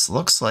this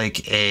looks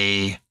like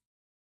a...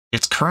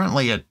 It's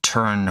currently a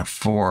turn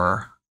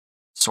 4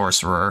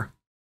 Sorcerer.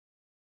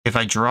 If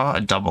I draw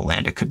a double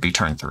land, it could be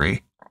turn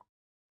 3.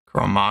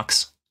 Chrome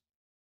Mox.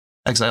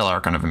 Exile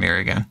Archon of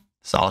Emeria again.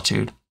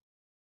 Solitude.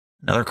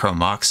 Another Chrome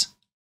Mox.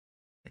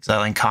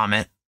 Exiling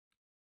Comet.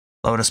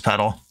 Lotus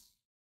Petal.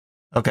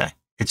 Okay.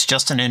 It's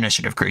just an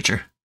initiative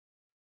creature.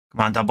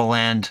 Come on, double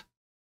land.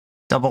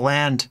 Double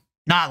land.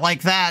 Not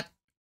like that!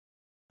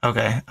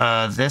 Okay,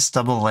 this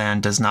double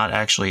land does not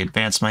actually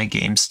advance my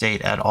game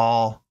state at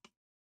all.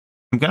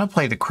 I'm going to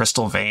play the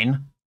Crystal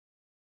Vein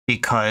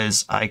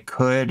because I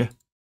could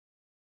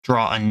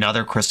draw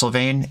another Crystal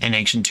Vein, an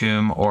Ancient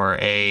Tomb, or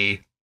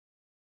a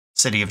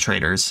City of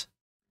Traders.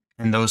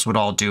 And those would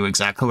all do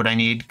exactly what I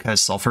need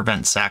because Sulfur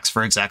Vent sacks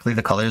for exactly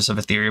the colors of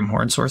Ethereum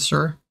Horn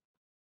Sorcerer.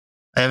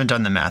 I haven't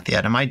done the math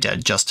yet. Am I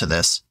dead just to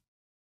this?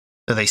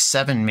 So they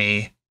 7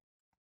 me.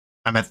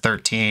 I'm at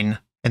 13.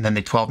 And then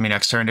they 12 me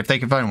next turn. If they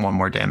can find one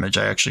more damage,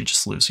 I actually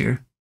just lose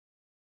here.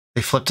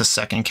 They flipped a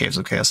second Caves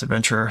of Chaos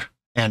Adventurer,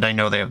 and I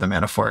know they have the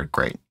mana for it.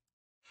 Great.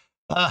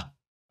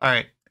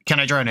 Alright.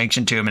 Can I draw an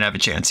Ancient Tomb and have a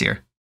chance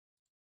here?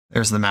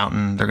 There's the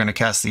mountain. They're going to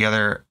cast the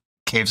other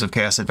Caves of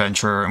Chaos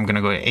Adventurer. I'm going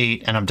to go to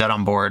 8, and I'm dead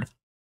on board.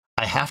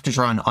 I have to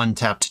draw an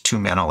untapped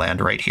 2-mana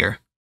land right here.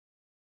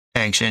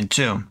 Ancient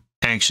Tomb.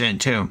 Ancient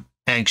Tomb.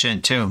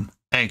 Ancient Tomb.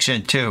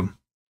 Ancient Tomb.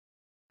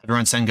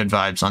 Everyone send good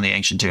vibes on the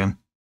Ancient Tomb.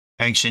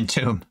 Ancient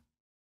Tomb.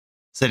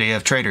 City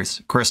of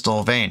Traders.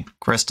 Crystal Vein.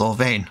 Crystal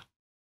Vein.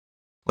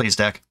 Please,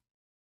 deck.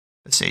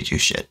 Sage you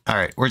shit.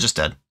 Alright, we're just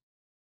dead.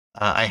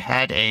 I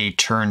had a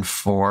turn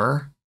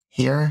 4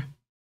 here,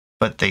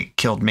 but they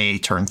killed me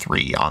turn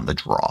 3 on the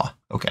draw.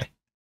 Okay.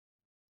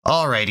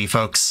 Alrighty,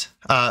 folks.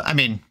 I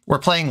mean, we're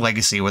playing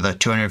Legacy with a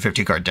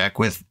 250 card deck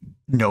with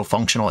no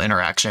functional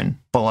interaction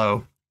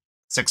below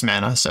 6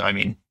 mana, so I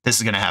mean, this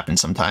is going to happen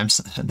sometimes.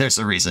 There's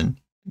a reason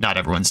not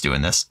everyone's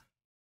doing this.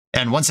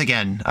 And once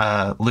again,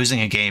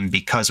 losing a game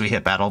because we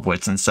hit Battle of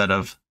Wits instead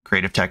of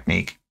Creative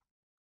Technique.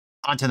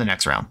 On to the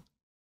next round.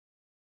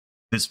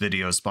 This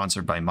video is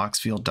sponsored by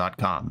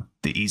Moxfield.com,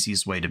 the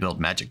easiest way to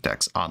build Magic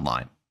decks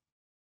online.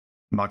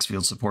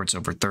 Moxfield supports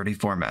over 30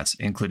 formats,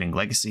 including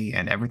Legacy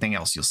and everything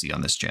else you'll see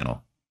on this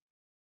channel.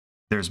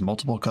 There's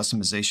multiple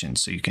customizations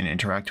so you can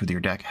interact with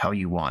your deck how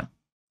you want.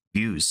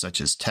 Views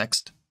such as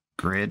text,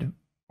 grid,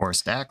 or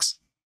stacks.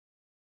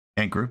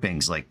 And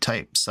groupings like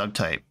type,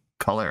 subtype,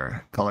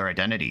 color, color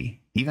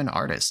identity, even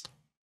artist.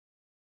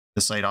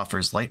 The site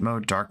offers light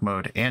mode, dark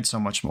mode, and so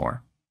much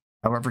more.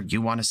 However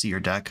you want to see your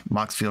deck,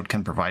 Moxfield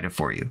can provide it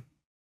for you.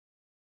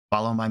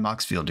 Follow my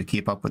Moxfield to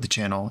keep up with the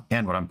channel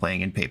and what I'm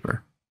playing in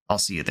paper. I'll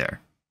see you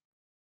there.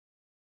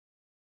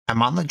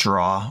 I'm on the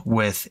draw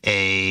with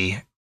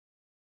a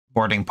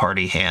boarding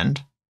party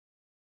hand.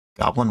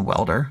 Goblin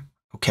Welder,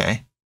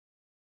 okay.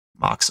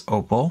 Mox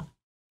Opal,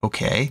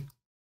 okay.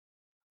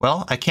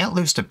 Well, I can't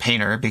lose to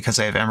Painter because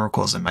I have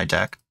Emrakul's in my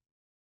deck.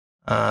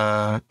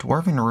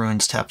 Dwarven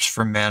Ruins taps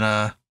for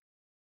mana.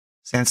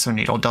 Sandstone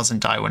Needle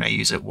doesn't die when I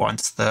use it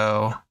once,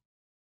 though. I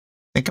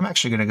think I'm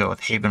actually going to go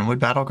with Havenwood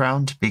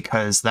Battleground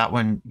because that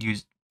one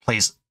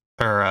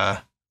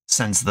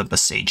sends the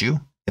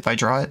Boseiju if I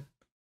draw it.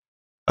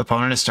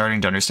 Opponent is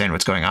starting to understand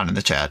what's going on in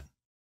the chat.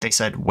 They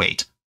said,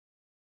 wait.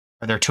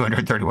 Are there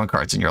 231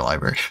 cards in your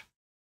library?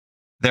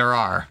 There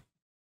are.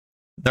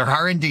 There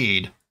are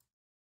indeed.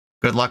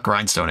 Good luck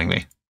grindstoning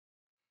me.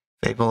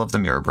 Fable of the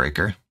Mirror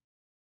Breaker.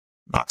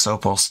 Mox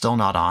Opal still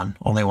not on.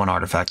 Only one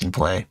artifact in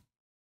play.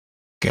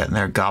 Getting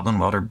there. Goblin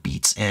Welder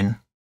beats in.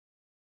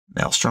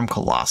 Maelstrom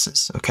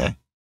Colossus. Okay.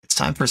 It's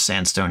time for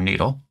Sandstone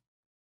Needle.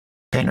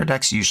 Painter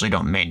decks usually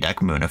don't main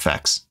deck moon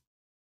effects.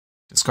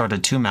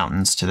 Discarded 2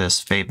 mountains to this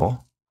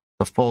Fable.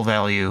 The full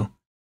value.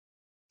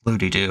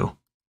 Looty-doo.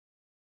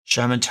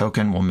 Shaman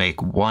Token will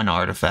make 1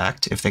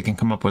 artifact if they can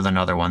come up with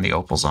another one the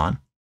Opal's on.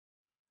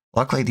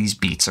 Luckily, these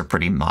beats are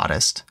pretty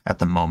modest at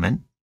the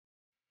moment.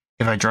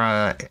 If I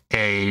draw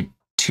a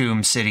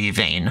Tomb City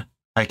Vein,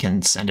 I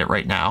can send it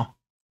right now.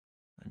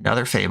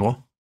 Another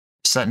Fable.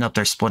 Setting up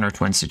their Splinter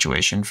Twin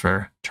situation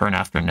for turn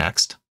after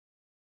next.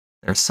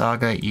 Their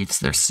Saga eats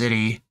their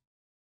city.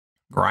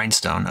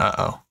 Grindstone,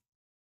 uh-oh.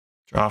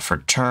 Draw for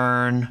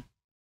turn.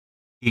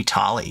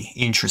 Itali,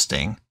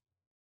 interesting.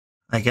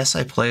 I guess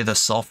I play the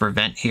Sulfur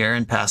Vent here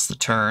and pass the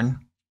turn.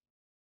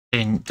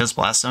 And does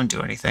Blast Zone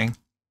do anything?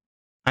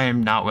 I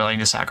am not willing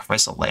to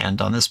sacrifice a land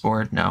on this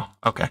board. No.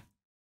 Okay.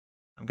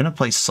 I'm going to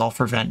play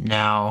Sulfur Vent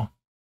now.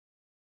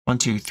 1,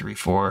 2, 3,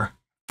 4,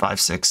 5,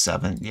 6,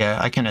 7. Yeah,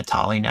 I can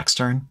Itali next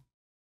turn.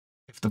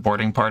 If the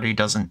boarding party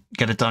doesn't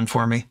get it done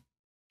for me.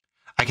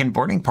 I can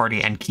boarding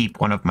party and keep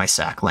one of my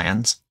sack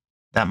lands.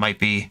 That might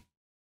be...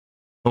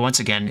 But once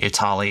again,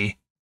 Itali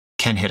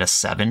can hit a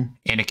 7,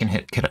 and it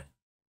can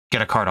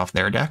get a card off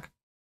their deck.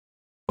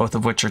 Both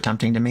of which are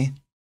tempting to me.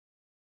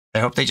 I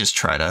hope they just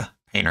try to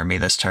Painter me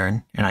this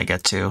turn, and I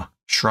get to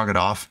shrug it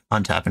off,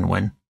 untap, and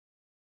win.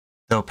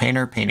 Though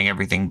Painter painting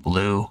everything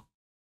blue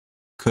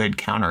could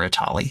counter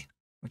Itali,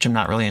 which I'm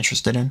not really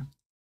interested in.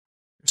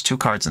 There's 2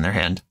 cards in their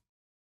hand.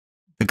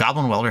 The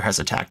Goblin Welder has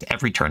attacked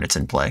every turn it's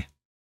in play.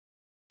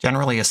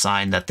 Generally a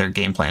sign that their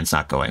game plan's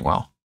not going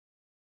well.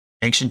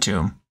 Ancient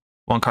Tomb,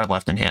 1 card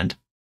left in hand.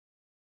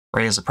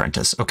 Rhea's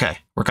Apprentice. Okay,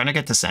 we're going to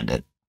get to send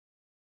it.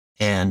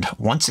 And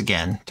once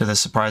again, to the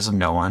surprise of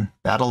no one,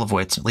 Battle of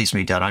Wits leaves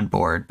me dead on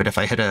board, but if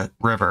I hit a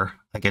river,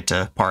 I get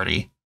to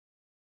party.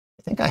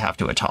 I think I have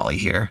to Atali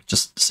here.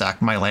 Just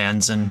sack my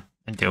lands and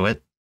do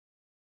it.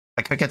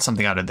 I could get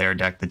something out of their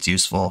deck that's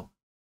useful.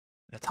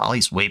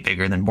 Atali's way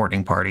bigger than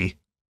Boarding Party.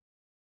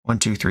 1,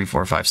 2, 3,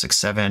 4, 5, 6,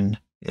 7.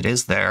 It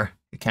is there.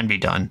 It can be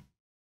done.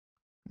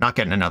 Not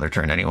getting another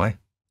turn anyway.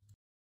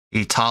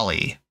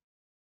 Atali.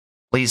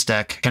 Please,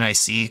 deck, can I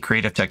see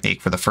Creative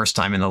Technique for the first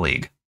time in the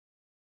league?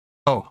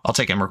 Oh, I'll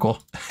take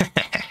Emrakul.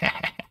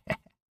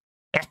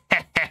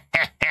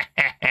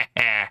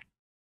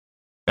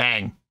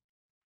 Bang.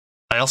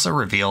 I also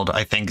revealed,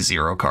 I think,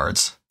 0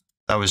 cards.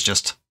 That was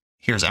just,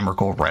 here's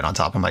Emrakul right on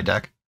top of my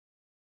deck.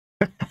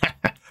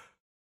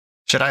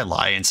 Should I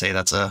lie and say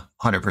that's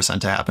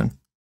 100% to happen?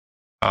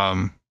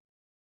 I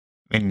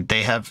mean,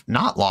 they have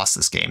not lost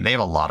this game. They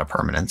have a lot of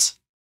permanents.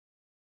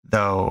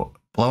 Though,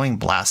 blowing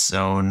Blast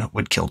Zone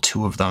would kill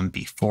 2 of them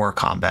before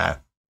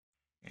combat.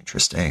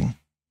 Interesting.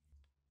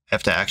 I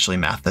have to actually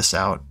math this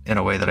out in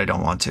a way that I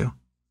don't want to.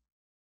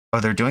 Oh,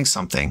 they're doing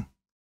something.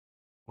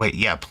 Wait,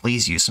 yeah,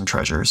 please use some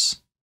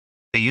treasures.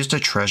 They used a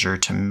treasure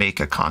to make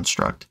a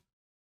construct.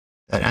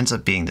 That ends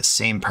up being the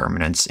same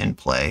permanence in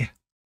play.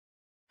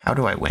 How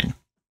do I win?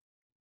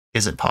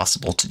 Is it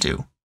possible to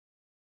do?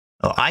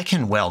 Oh, I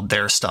can weld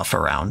their stuff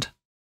around.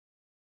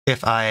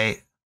 If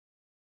I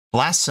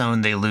Blast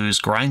Zone, they lose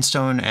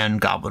Grindstone and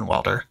Goblin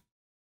Welder.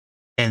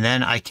 And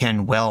then I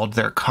can weld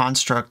their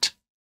construct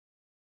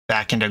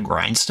back into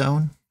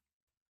Grindstone.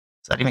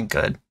 Is that even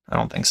good? I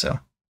don't think so.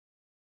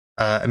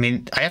 I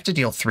mean, I have to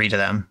deal 3 to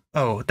them.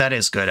 Oh, that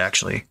is good,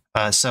 actually.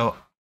 So,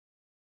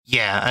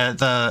 yeah,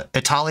 the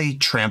Atali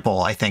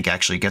Trample, I think,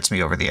 actually gets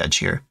me over the edge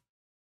here.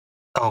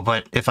 Oh,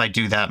 but if I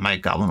do that, my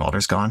Goblin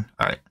Welder's gone.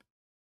 All right.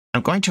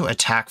 I'm going to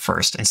attack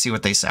first and see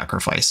what they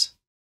sacrifice.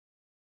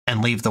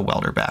 And leave the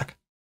Welder back.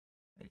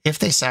 If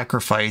they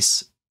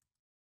sacrifice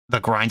the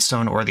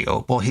Grindstone or the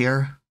Opal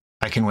here,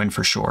 I can win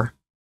for sure.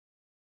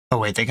 Oh,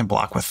 wait, they can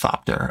block with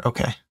Thopter.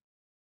 Okay.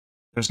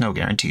 There's no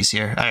guarantees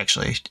here.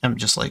 I'm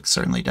just, like,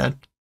 certainly dead.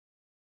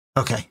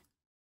 Okay.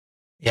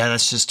 Yeah,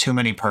 that's just too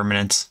many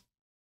permanents.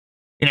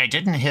 And I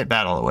didn't hit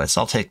Battle of Wits.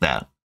 I'll take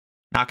that.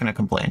 Not going to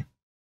complain.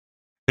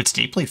 It's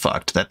deeply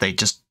fucked that they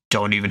just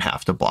don't even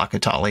have to block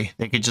Atali.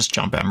 They could just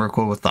jump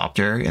Emrakul with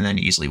Thopter and then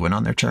easily win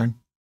on their turn.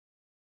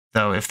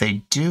 Though if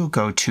they do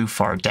go too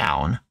far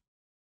down...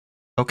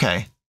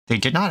 Okay, they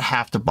did not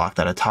have to block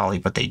that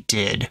Atali, but they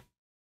did.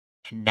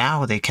 And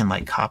now they can,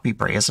 like, copy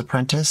Brea's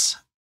Apprentice.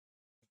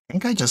 I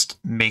think I just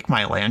make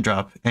my land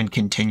drop and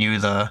continue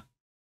the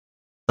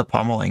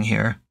pummeling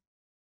here.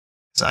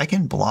 So I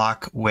can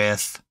block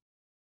with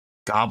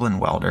Goblin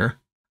Welder.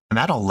 I'm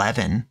at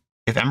 11.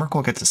 If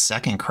Emrakul gets a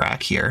second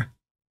crack here,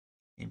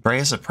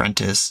 Brea's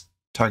Apprentice,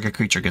 target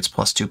creature gets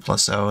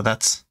 +2/+0.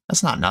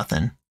 That's not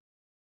nothing.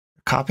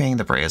 Copying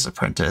the Brea's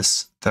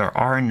Apprentice. There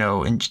are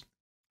no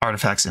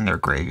artifacts in their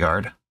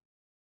graveyard.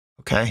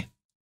 Okay.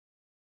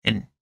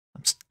 And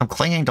I'm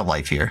clinging to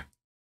life here.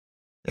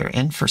 They're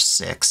in for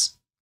 6.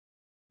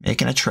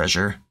 Making a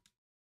treasure.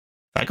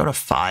 If I go to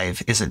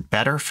 5, is it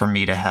better for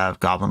me to have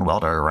Goblin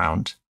Welder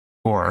around?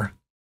 Or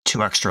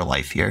 2 extra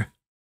life here?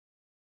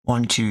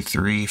 1, 2,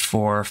 3,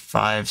 4,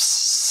 5,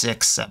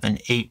 6, 7,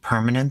 8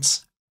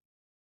 permanents.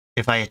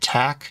 If I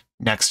attack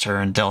next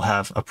turn, they'll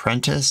have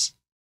Apprentice,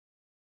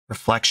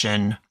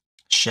 Reflection,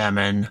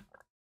 Shaman.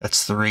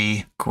 That's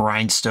 3.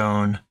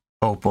 Grindstone,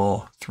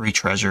 Opal, 3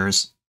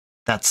 treasures.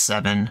 That's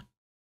 7.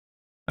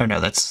 Oh no,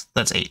 that's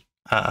 8.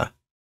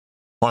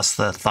 Plus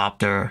the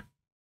Thopter.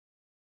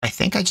 I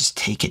think I just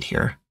take it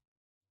here.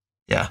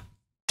 Yeah,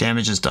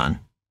 damage is done.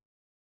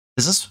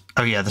 Is this...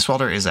 Oh yeah, this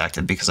Welder is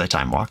active because I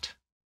time walked.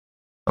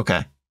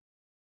 Okay.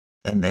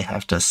 Then they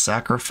have to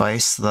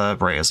sacrifice the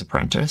Brea's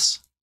Apprentice.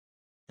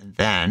 And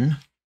then...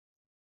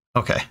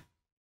 Okay.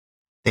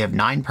 They have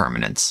 9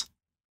 permanents.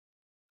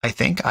 I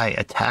think I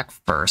attack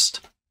first.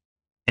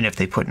 And if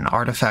they put an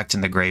artifact in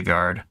the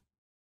graveyard, I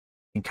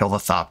can kill the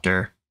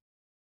Thopter.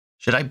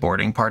 Should I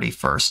Boarding Party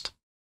first?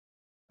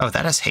 Oh,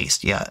 that has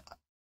haste. Yeah.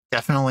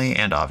 Definitely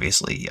and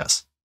obviously,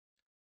 yes.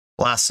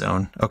 Blast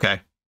Zone.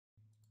 Okay.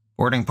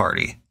 Boarding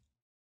Party.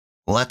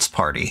 Let's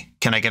party.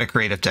 Can I get a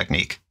Creative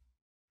Technique?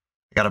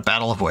 I got a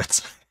Battle of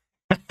Wits.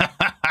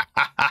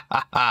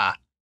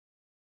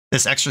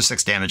 This extra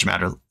 6 damage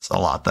matters a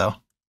lot, though.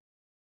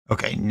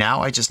 Okay,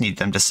 now I just need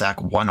them to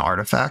sack 1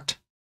 artifact.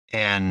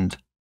 And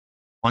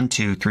 1,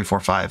 2, 3, 4,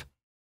 5.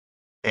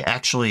 They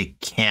actually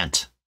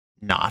can't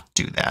not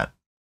do that.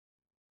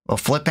 Well,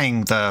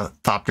 flipping the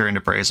Thopter into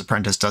Brea's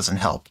Apprentice doesn't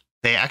help.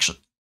 They actually...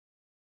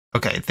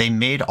 Okay, they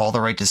made all the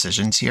right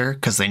decisions here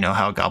because they know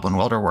how Goblin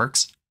Welder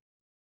works.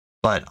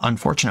 But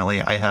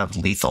unfortunately, I have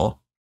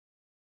lethal.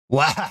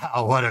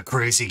 Wow, what a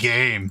crazy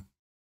game.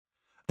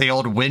 The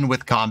old win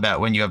with combat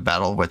when you have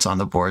Battle of Wits on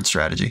the board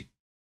strategy.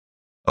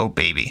 Oh,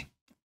 baby.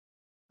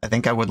 I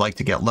think I would like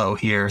to get low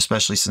here,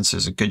 especially since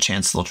there's a good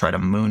chance they'll try to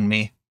moon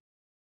me.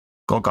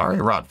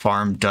 Golgari Rot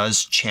Farm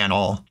does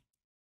channel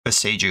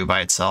Boseiju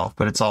by itself,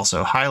 but it's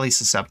also highly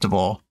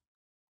susceptible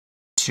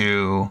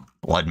to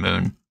Blood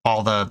Moon.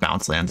 All the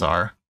bounce lands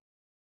are.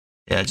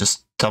 Yeah,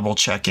 just double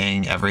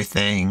checking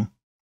everything.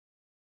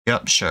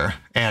 Yep, sure.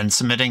 And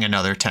submitting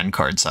another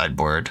 10-card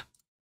sideboard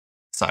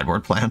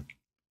plan.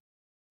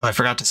 I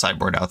forgot to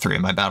sideboard out 3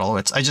 of my Battle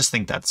Wits. I just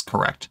think that's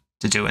correct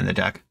to do in the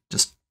deck.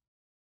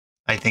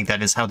 I think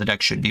that is how the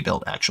deck should be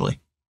built,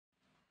 actually.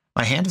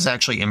 My hand is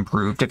actually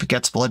improved if it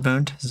gets Blood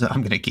Mooned, so I'm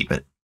going to keep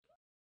it.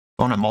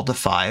 Opponent mulled to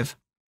 5.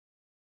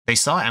 They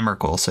saw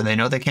Emrakul, so they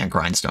know they can't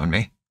Grindstone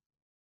me.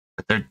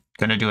 But they're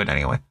going to do it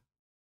anyway.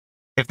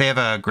 If they have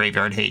a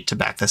Graveyard Hate to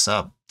back this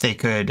up, they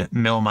could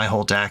mill my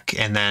whole deck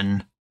and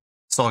then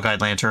Soul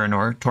Guide Lantern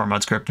or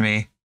Tormod Script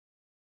me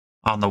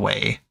on the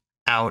way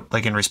out,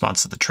 like in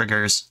response to the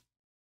triggers,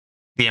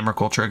 the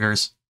Emrakul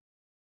triggers.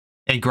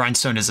 And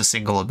Grindstone is a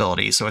single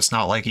ability, so it's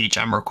not like each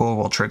Emrakul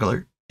will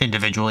trigger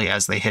individually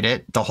as they hit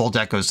it. The whole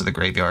deck goes to the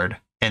graveyard,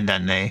 and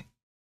then they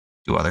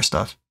do other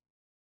stuff.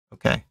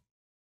 Okay.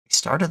 They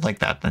started like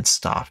that, then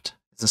stopped.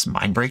 Is this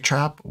Mindbreak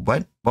Trap?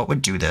 What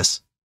would do this?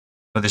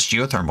 Well, this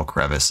Geothermal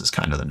Crevice is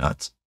kind of the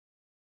nuts.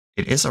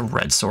 It is a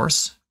red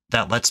source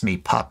that lets me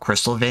pop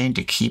Crystal Vein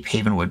to keep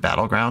Havenwood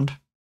Battleground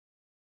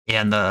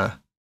and the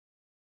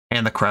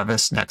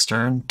Crevice next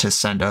turn to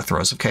send a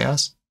Throes of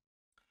Chaos.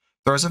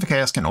 Throes of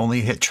Chaos can only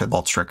hit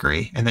Tribalt's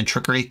Trickery, and then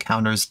Trickery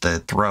counters the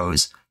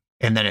Throes,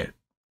 and then it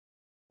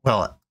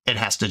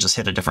has to just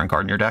hit a different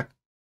card in your deck.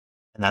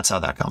 And that's how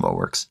that combo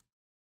works.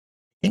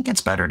 I think it's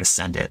better to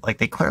send it. Like,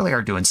 they clearly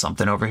are doing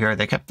something over here.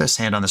 They kept this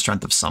hand on the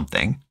strength of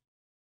something.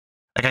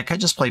 Like, I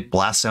could just play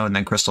Blast Zone,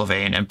 then Crystal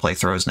Vein, and play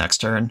Throes next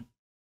turn.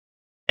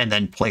 And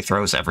then play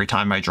Throes every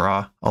time I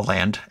draw a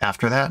land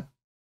after that.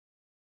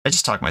 I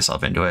just talked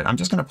myself into it. I'm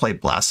just going to play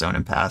Blast Zone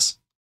and pass.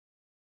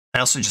 I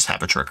also just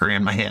have a Trickery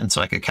in my hand,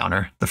 so I could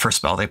counter the first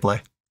spell they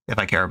play, if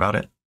I care about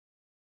it.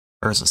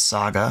 There's a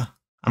Saga.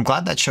 I'm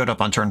glad that showed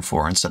up on turn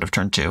 4 instead of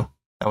turn 2.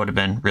 That would have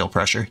been real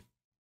pressure.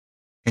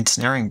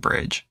 Ensnaring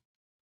Bridge.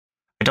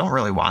 I don't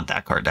really want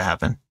that card to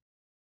happen.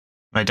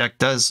 My deck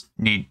does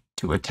need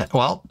to attack.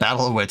 Well,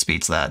 Battle of Wits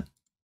beats that.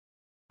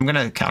 I'm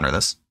going to counter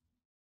this.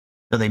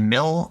 So they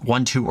mill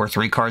 1, 2, or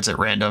 3 cards at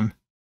random.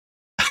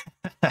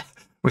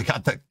 We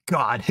got the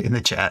God in the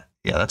chat.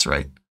 Yeah, that's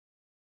right.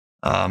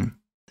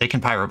 They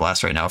can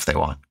Pyroblast right now if they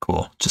want.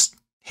 Cool. Just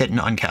hit an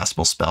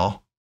uncastable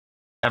spell.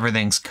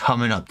 Everything's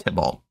coming up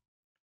Tibalt.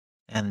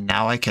 And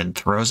now I can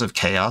Throes of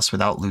Chaos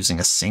without losing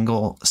a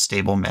single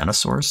stable mana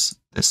source.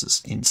 This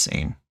is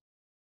insane.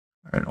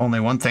 All right, only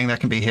one thing that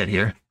can be hit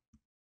here.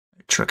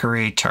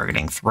 Trickery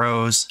targeting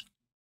Throes.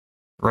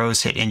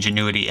 Throes hit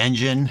Ingenuity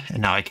Engine,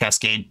 and now I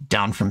Cascade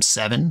down from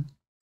 7.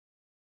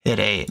 Hit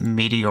a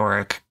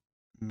Meteoric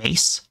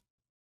Mace.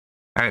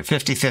 All right,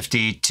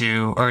 50-50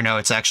 to, or no,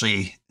 it's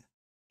actually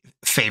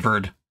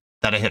favored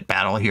that I hit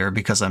Battle here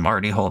because I'm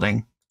already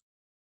holding.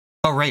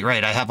 Oh,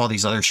 right, I have all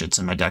these other shits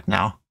in my deck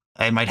now.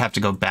 I might have to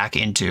go back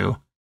into,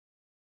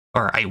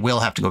 or I will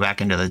have to go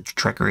back into the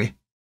Trickery.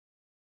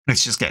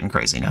 It's just getting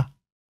crazy now.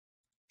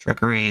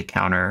 Trickery,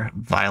 counter,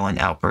 Violent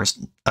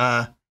Outburst.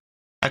 I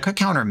could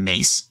counter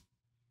Mace,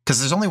 because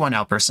there's only one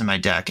Outburst in my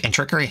deck, and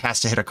Trickery has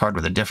to hit a card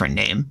with a different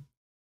name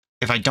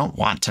if I don't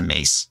want to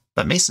Mace.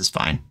 But Mace is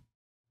fine.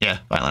 Yeah,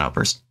 Violent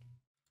Outburst.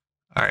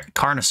 All right,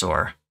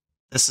 Carnosaur.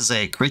 This is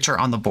a creature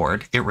on the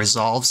board. It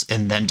resolves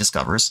and then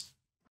discovers.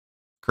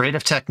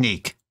 Creative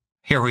Technique.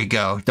 Here we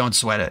go. Don't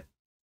sweat it.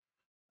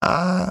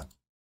 I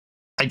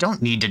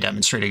don't need to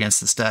demonstrate against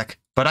this deck,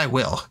 but I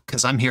will,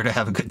 because I'm here to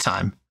have a good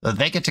time.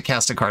 They get to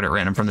cast a card at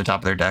random from the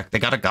top of their deck. They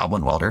got a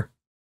Goblin Welder.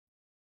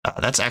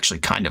 That's actually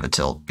kind of a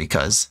tilt,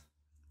 because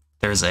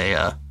there's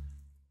a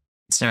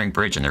Ensnaring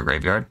Bridge in their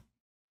graveyard.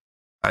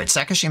 All right,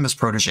 Sakashima's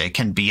Protege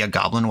can be a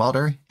Goblin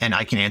Welder, and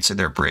I can answer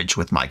their bridge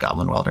with my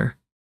Goblin Welder.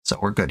 So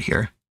we're good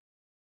here.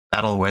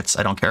 Battle of Wits,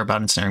 I don't care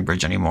about Ensnaring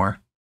Bridge anymore.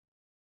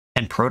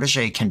 And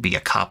Protege can be a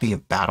copy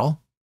of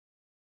Battle.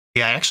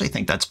 Yeah, I actually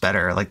think that's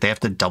better. Like, they have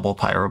to double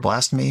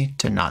Pyroblast me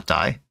to not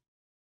die.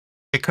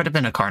 It could have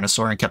been a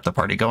Carnosaur and kept the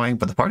party going,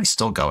 but the party's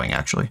still going,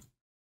 actually.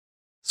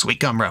 Sweet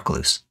Gum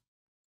Recluse.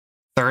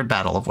 Third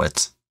Battle of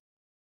Wits.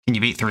 Can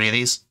you beat 3 of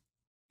these?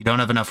 You don't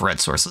have enough red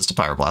sources to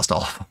Pyroblast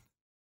all of them.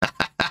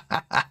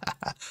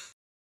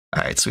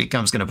 Alright, Sweet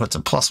Gum's going to put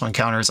some +1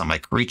 counters on my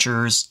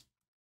creatures.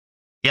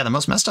 Yeah, the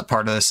most messed up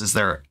part of this is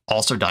they're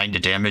also dying to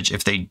damage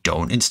if they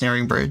don't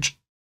Ensnaring Bridge,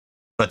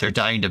 but they're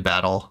dying to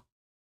battle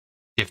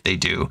if they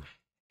do.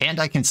 And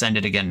I can send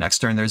it again next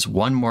turn. There's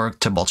one more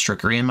Tibalt's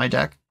Trickery in my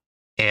deck,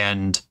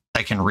 and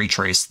I can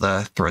retrace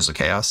the Throes of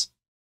Chaos.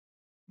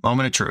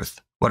 Moment of truth.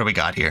 What do we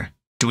got here?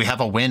 Do we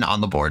have a win on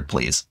the board,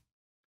 please?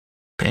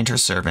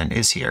 Painter's Servant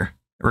is here.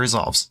 It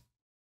resolves.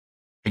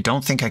 I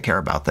don't think I care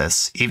about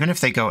this. Even if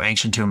they go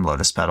Ancient Tomb,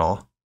 Lotus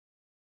Petal,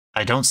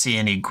 I don't see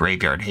any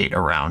graveyard hate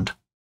around.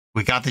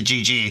 We got the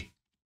GG.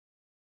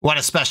 What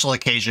a special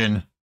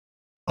occasion.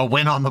 A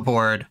win on the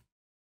board.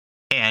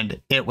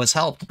 And it was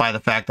helped by the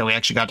fact that we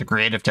actually got to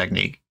Creative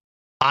Technique.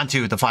 On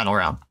to the final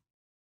round.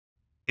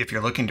 If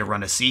you're looking to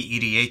run a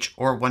CEDH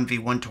or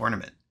 1v1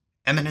 tournament,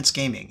 Eminence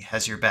Gaming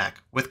has your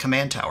back with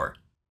Command Tower.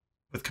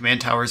 With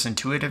Command Tower's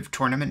intuitive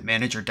tournament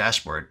manager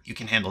dashboard, you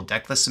can handle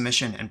decklist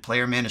submission and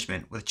player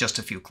management with just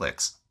a few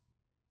clicks.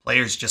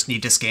 Players just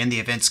need to scan the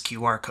event's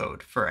QR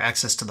code for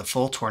access to the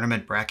full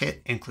tournament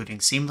bracket,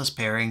 including seamless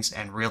pairings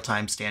and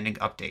real-time standing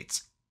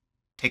updates.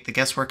 Take the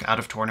guesswork out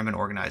of tournament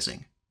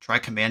organizing. Try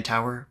Command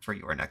Tower for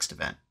your next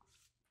event.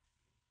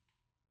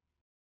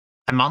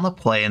 I'm on the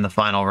play in the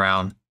final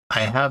round.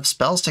 I have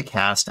spells to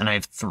cast and I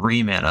have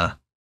 3 mana.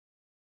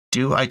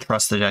 Do I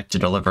trust the deck to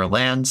deliver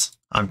lands?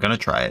 I'm going to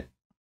try it.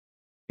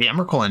 The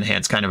Emrakul in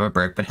hand's kind of a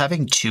brick, but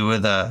having 2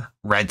 of the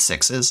red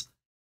 6s,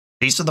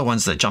 these are the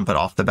ones that jump it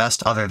off the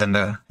best, other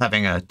than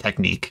having a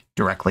technique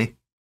directly.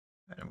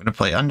 I'm going to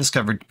play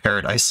Undiscovered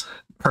Paradise,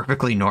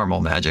 perfectly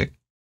normal Magic.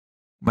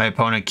 My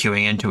opponent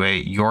queuing into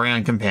a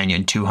Yorion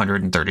Companion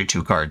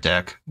 232 card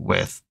deck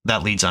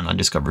that leads on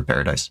Undiscovered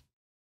Paradise.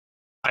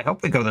 I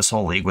hope we go this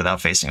whole league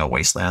without facing a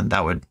Wasteland.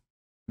 That would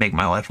make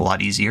my life a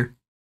lot easier.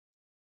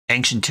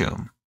 Ancient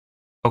Tomb.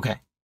 Okay.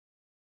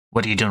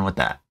 What are you doing with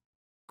that?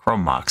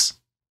 Chrome Mox.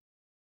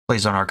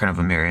 Plays on Archon of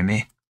Emiria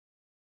me.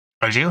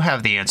 I do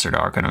have the answer to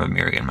Archon of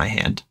Emiria in my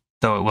hand,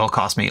 though it will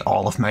cost me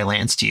all of my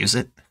lands to use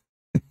it.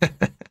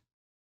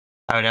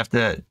 I would have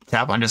to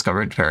tap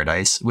Undiscovered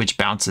Paradise, which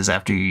bounces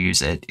after you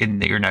use it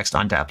in your next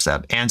untap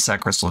step, and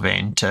set Crystal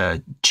Vein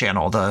to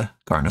channel the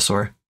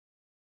Carnosaur.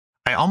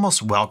 I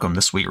almost welcome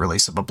the sweet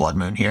release of a Blood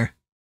Moon here.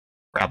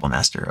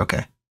 Rabblemaster,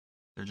 okay.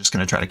 They're just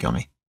going to try to kill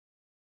me.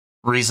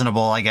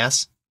 Reasonable, I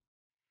guess.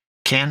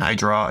 Can I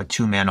draw a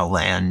 2-mana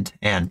land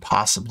and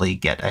possibly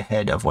get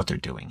ahead of what they're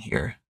doing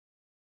here?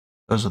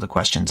 Those are the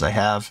questions I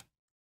have.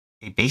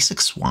 A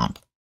basic Swamp.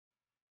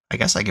 I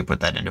guess I could put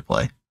that into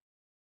play.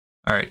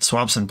 All right,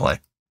 Swamp's in play.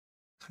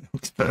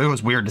 It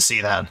was weird to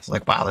see that. It's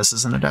like, wow, this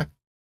isn't a deck.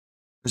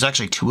 There's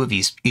actually 2 of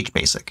each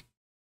basic.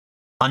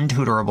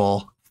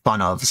 Untutorable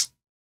fun-ofs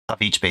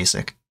of each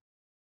basic.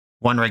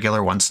 1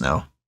 regular, 1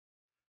 snow.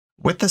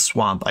 With the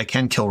Swamp, I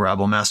can kill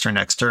Rabblemaster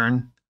next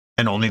turn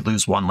and only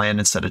lose 1 land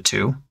instead of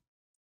 2.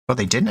 Oh,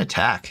 they didn't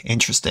attack.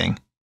 Interesting.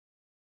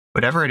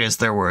 Whatever it is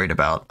they're worried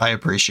about, I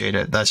appreciate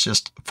it. That's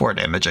just 4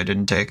 damage I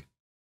didn't take.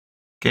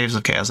 Caves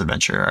of Chaos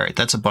Adventure. All right,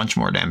 that's a bunch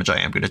more damage I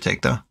am going to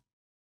take, though.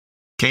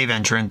 Cave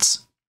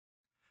Entrance.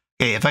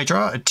 Okay, if I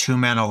draw a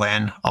 2-mana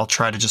land, I'll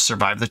try to just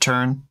survive the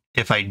turn.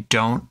 If I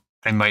don't,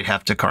 I might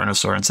have to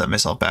Carnosaur and set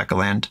myself back a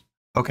land.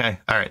 Okay,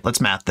 all right,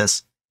 let's math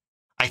this.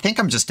 I think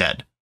I'm just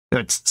dead.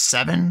 It's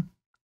 7,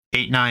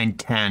 8, 9,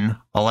 10,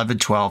 11,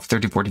 12,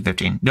 13, 14,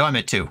 15. No, I'm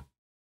at 2.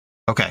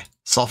 Okay,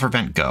 Sulfur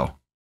Vent, go.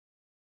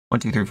 1,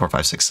 2, 3, 4,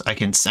 5, 6. I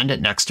can send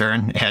it next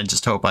turn and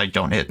just hope I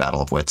don't hit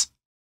Battle of Wits.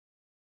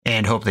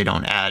 And hope they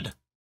don't add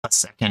a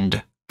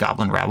second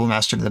Goblin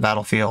Rabblemaster to the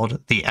battlefield.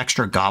 The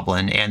extra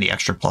Goblin and the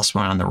extra +1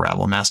 on the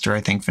Rabblemaster,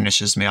 I think,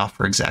 finishes me off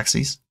for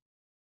Xaxes.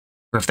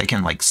 Or if they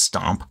can, like,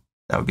 stomp,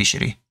 that would be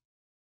shitty.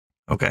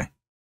 Okay.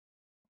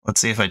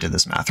 Let's see if I did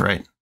this math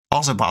right.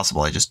 Also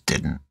possible I just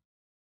didn't.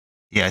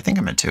 Yeah, I think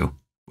I'm at 2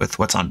 with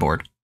what's on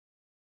board.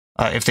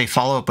 If they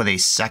follow up with a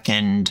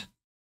second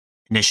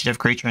initiative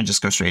creature and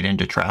just go straight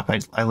into trap,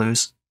 I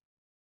lose.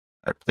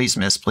 All right, please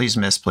miss, please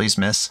miss, please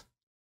miss.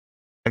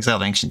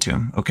 Exiled Ancient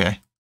Tomb, okay.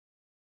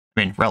 I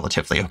mean,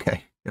 relatively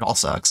okay. It all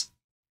sucks.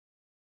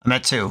 I'm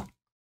at 2.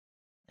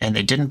 And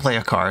they didn't play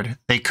a card.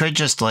 They could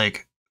just,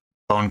 like,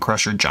 Bone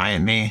Crusher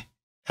Giant me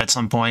at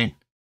some point.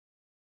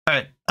 All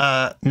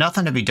right,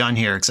 nothing to be done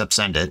here except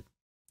send it.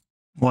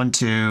 1,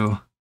 2,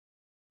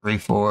 3,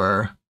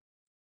 4,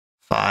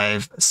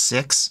 5,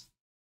 6.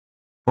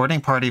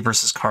 Boarding Party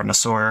versus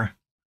Carnosaur.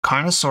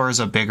 Carnosaur is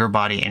a bigger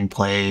body in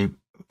play.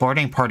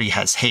 Boarding Party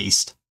has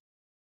haste.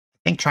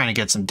 I think trying to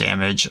get some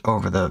damage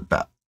over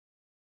the...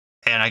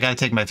 And I gotta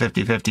take my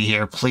 50-50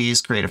 here.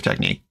 Please, Creative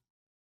Technique.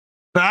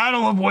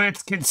 Battle of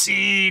Wits,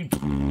 concede!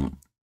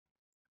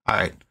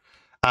 Alright.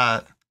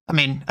 I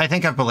mean, I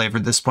think I've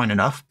belabored this point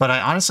enough, but I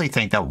honestly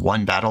think that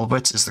 1 Battle of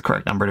Wits is the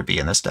correct number to be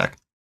in this deck.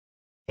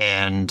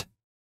 And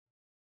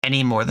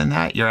any more than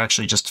that, you're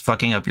actually just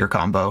fucking up your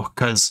combo.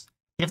 Because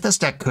if this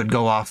deck could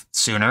go off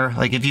sooner,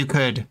 like if you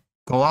could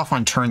go off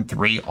on turn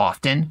 3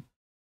 often,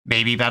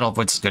 maybe Battle of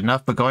Wits is good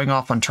enough, but going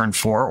off on turn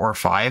 4 or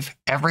 5,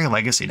 every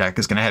Legacy deck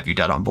is going to have you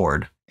dead on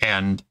board.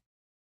 And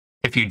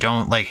if you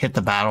don't like hit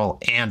the battle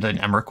and an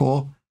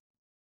Emrakul,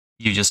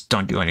 you just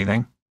don't do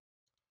anything.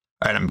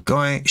 All right,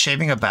 I'm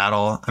shaving a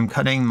battle. I'm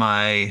cutting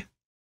my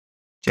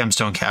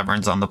Gemstone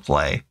Caverns on the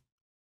play.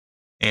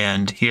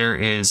 And here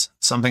is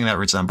something that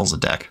resembles a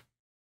deck.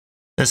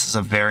 This is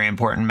a very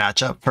important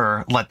matchup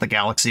for Let the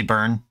Galaxy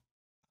Burn,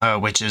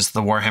 which is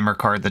the Warhammer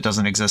card that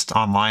doesn't exist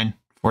online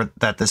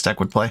that this deck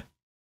would play.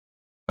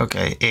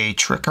 Okay, a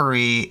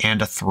Trickery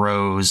and a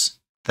Throws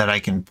that I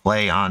can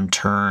play on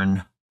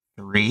turn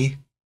 3.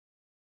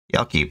 Yeah,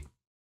 I'll keep.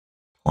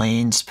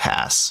 Plains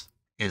Pass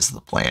is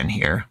the plan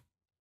here.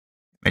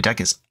 My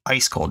deck is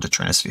ice cold to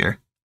Trinisphere.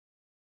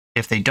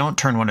 If they don't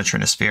turn 1 to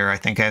Trinisphere, I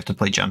think I have to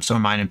play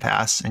Gemstone Mine and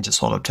pass and just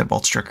hold up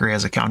Tybalt's Trickery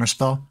as a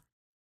counterspell.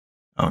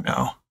 Oh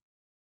no.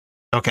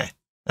 Okay,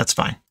 that's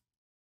fine.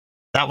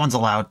 That one's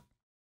allowed.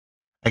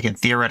 I can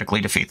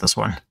theoretically defeat this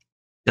one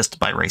just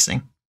by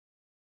racing.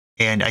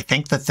 And I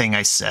think the thing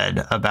I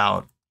said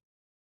about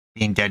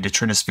being dead to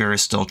Trinisphere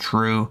is still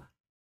true.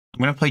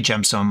 I'm going to play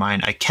Gemstone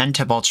Mine. I can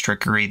Tybalt's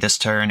Trickery this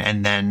turn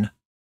and then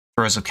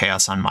Throes of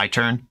Chaos on my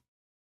turn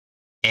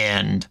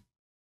and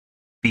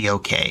be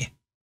okay.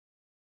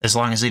 As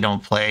long as they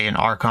don't play an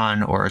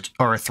Archon or a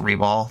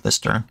 3-ball this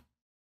turn.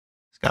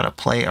 It's got to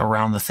play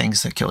around the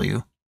things that kill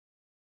you.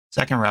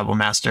 Second Rebel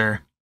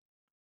Master.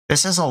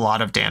 This is a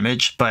lot of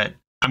damage, but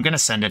I'm going to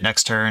send it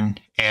next turn,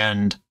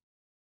 and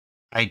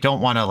I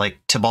don't want to, like,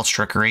 Tybalt's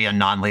Trickery, a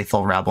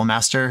non-lethal Rabble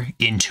Master,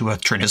 into a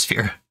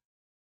Trinisphere.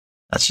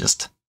 That's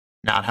just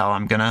not how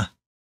I'm gonna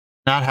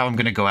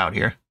go out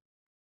here.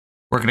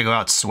 We're gonna go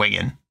out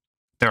swinging.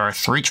 There are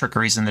 3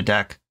 Trickeries in the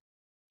deck.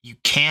 You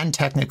can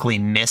technically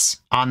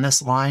miss on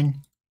this line,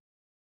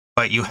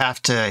 but you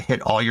have to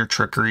hit all your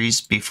Trickeries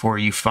before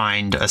you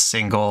find a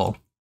single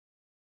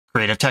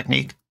creative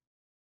technique.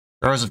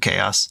 Throes of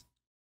Chaos.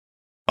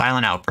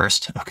 Violent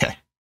Outburst. Okay.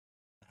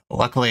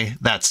 Luckily,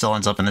 that still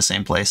ends up in the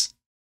same place.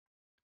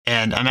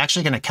 And I'm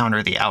actually going to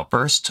counter the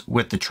Outburst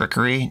with the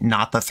Trickery,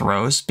 not the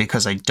Throws,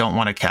 because I don't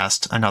want to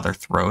cast another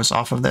Throws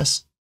off of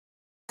this,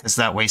 because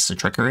that wastes the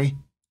Trickery.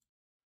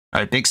 All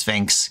right, Big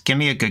Sphinx. Give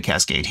me a good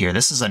Cascade here.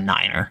 This is a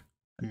 9er.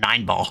 A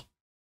 9-ball.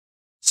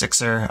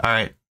 6er. All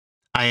right.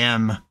 I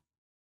am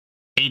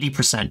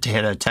 80% to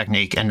hit a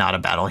technique and not a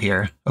battle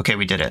here. Okay,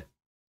 we did it.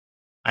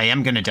 I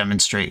am going to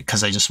demonstrate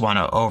because I just want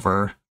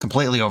to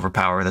completely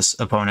overpower this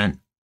opponent.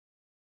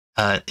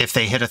 If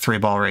they hit a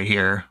 3-ball right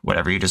here,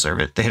 whatever, you deserve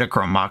it. They hit a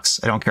Chrome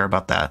Mox. I don't care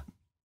about that.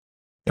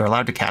 They're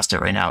allowed to cast it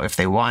right now if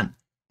they want.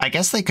 I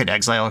guess they could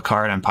exile a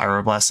card and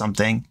Pyroblast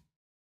something,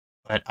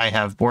 but I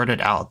have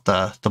boarded out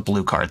the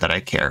blue card that I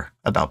care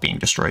about being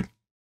destroyed.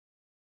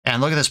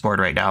 And look at this board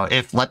right now.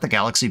 If Let the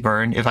Galaxy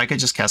Burn, if I could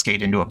just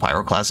Cascade into a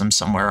Pyroclasm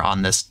somewhere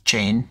on this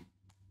chain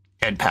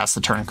and pass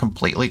the turn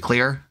completely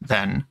clear,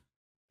 then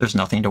there's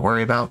nothing to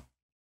worry about.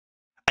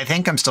 I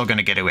think I'm still going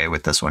to get away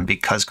with this one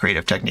because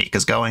Creative Technique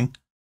is going.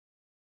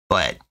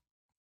 But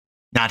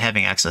not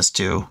having access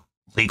to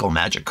legal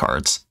Magic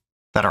cards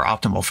that are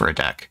optimal for a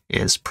deck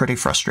is pretty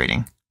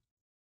frustrating.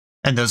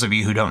 And those of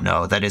you who don't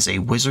know, that is a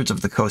Wizards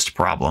of the Coast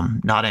problem,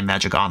 not a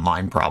Magic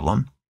Online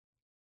problem.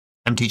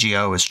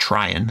 MTGO is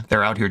trying.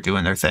 They're out here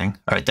doing their thing.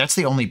 All right, that's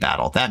the only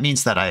battle. That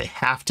means that I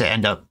have to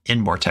end up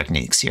in more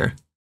techniques here.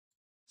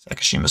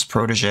 Sakashima's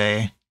Protege.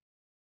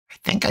 I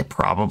think I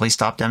probably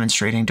stopped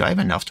demonstrating. Do I have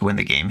enough to win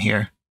the game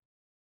here?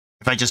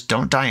 If I just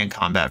don't die in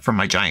combat from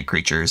my giant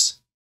creatures,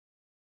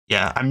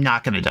 yeah, I'm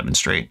not going to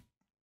demonstrate.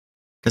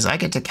 Because I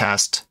get to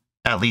cast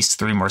at least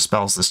 3 more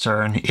spells this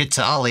turn.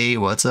 Italy,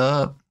 what's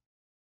up?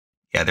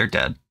 Yeah, they're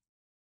dead.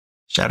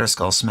 Shatter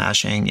Skull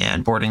Smashing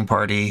and Boarding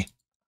Party.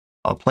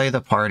 I'll play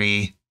the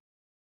party.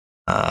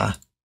 Yeah,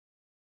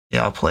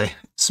 I'll play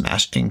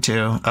Smashing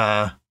too.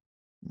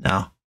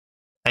 No.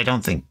 I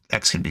don't think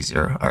X can be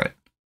 0. All right.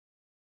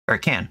 Or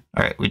it can.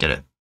 All right, we did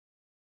it.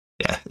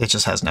 Yeah, it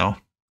just has no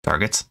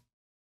targets.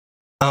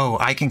 Oh,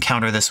 I can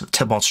counter this with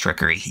Tybalt's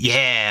Trickery.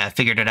 Yeah, I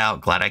figured it out.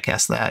 Glad I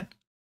cast that.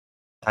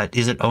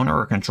 Is it owner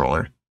or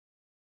controller?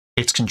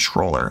 It's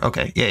controller.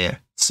 Okay, yeah.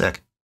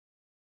 Sick.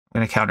 I'm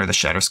going to counter the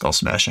Shatter Skull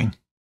Smashing.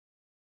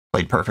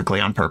 Played perfectly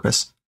on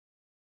purpose.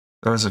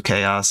 Throes of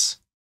Chaos.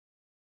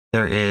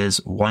 There is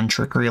 1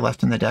 Trickery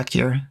left in the deck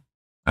here.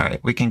 All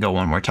right, we can go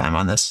one more time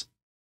on this.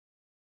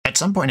 At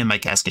some point in my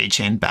Cascade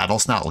chain,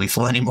 battle's not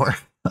lethal anymore.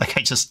 Like,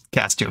 I just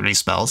cast too many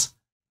spells.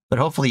 But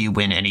hopefully you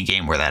win any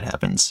game where that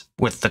happens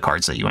with the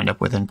cards that you end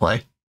up with in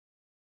play.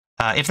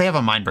 If they have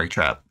a Mindbreak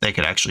Trap, they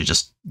could actually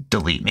just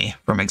delete me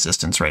from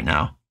existence right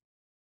now.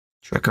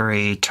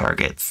 Trickery,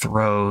 target,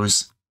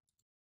 Throws.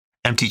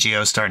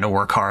 MTGO starting to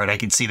work hard. I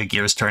can see the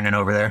gears turning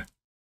over there.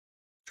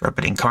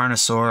 Trumpeting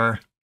Carnosaur.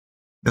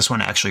 This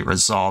one actually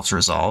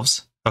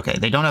resolves. Okay,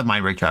 they don't have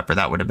Mindbreak Trap, or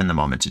that would have been the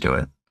moment to do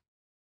it.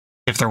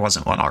 If there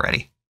wasn't one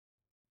already.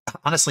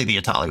 Honestly, the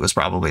Italy was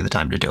probably the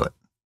time to do it.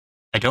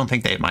 I don't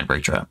think they have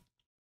Mindbreak Trap.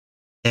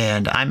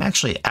 And I'm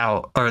actually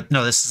out, or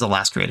no, this is the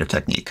last creative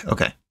technique.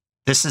 Okay,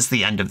 this is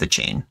the end of the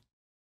chain.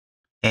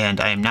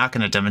 And I am not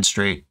going to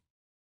demonstrate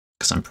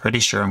because I'm pretty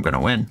sure I'm going to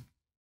win.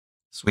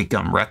 Sweet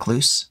Gum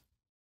Recluse.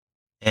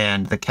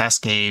 And the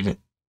Cascade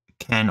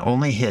can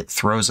only hit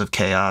Throes of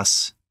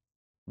Chaos,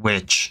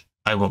 which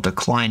I will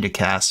decline to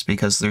cast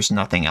because there's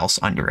nothing else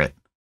under it.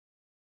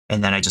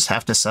 And then I just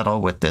have to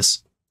settle with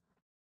this.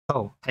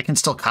 Oh, I can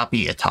still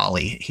copy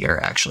Italy here,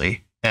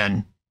 actually,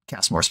 and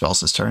cast more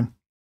spells this turn.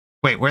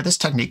 Wait, where'd this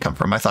technique come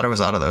from? I thought I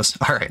was out of those.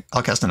 All right,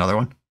 I'll cast another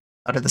one.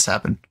 How did this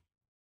happen?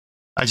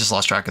 I just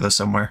lost track of those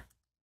somewhere.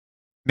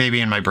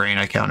 Maybe in my brain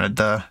I counted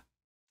the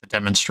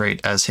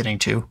demonstrate as hitting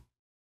 2. All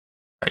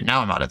right,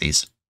 now I'm out of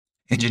these.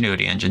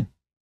 Ingenuity Engine.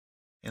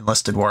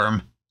 Enlisted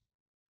Worm.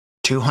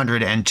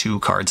 202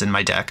 cards in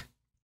my deck.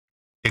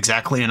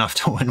 Exactly enough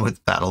to win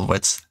with Battle of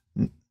Wits.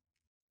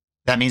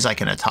 That means I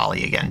can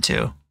Italy again,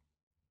 too.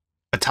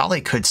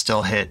 Italy could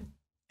still hit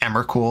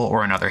Emrakul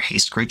or another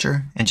haste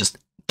creature and just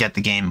get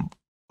the game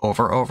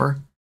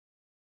over.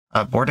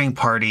 Boarding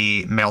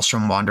Party,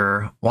 Maelstrom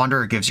Wanderer.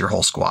 Wanderer gives your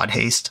whole squad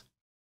haste.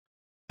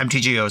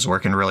 MTGO is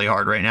working really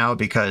hard right now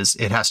because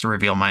it has to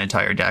reveal my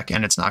entire deck,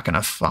 and it's not going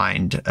to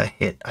find a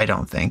hit, I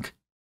don't think.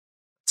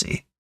 Let's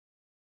see.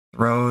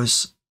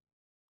 Throws,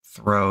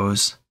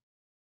 throws,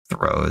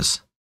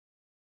 throws.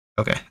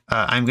 Okay,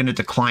 I'm going to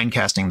decline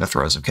casting the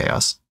Throes of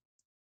Chaos.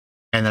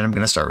 And then I'm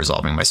going to start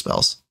resolving my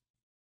spells.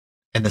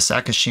 And the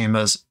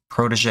Sakashima's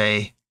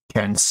protege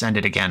can send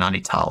it again on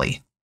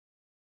Itali.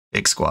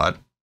 Big squad.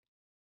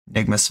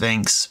 Enigma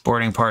Sphinx,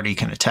 boarding party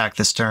can attack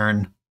this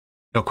turn.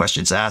 No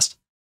questions asked.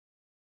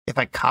 If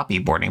I copy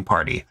boarding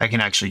party, I can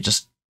actually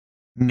just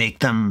make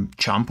them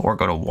jump or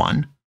go to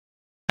 1.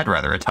 I'd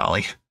rather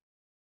Itali.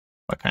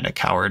 What kind of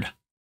coward.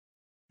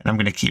 And I'm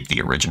going to keep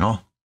the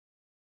original.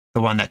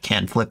 The one that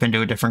can flip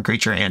into a different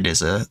creature and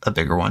is a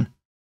bigger one.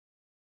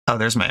 Oh,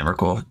 there's my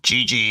Emrakul.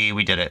 GG,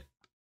 we did it.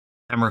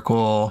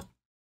 Emrakul,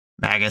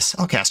 Magus.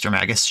 I'll cast your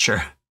Magus,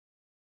 sure.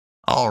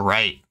 All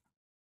right.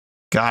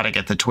 Gotta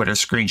get the Twitter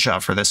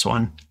screenshot for this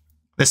one.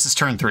 This is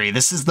turn 3.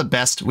 This is the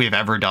best we've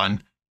ever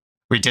done.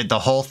 We did the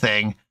whole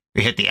thing.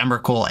 We hit the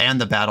Emrakul and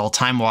the battle,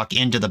 time walk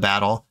into the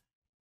battle,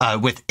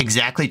 with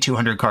exactly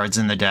 200 cards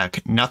in the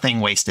deck. Nothing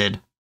wasted.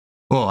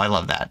 Oh, I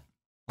love that.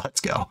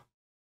 Let's go.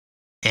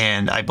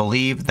 And I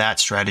believe that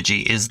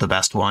strategy is the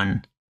best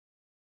one.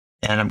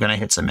 And I'm going to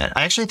hit submit.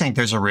 I actually think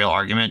there's a real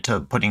argument to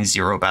putting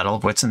 0 Battle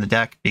of Wits in the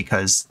deck,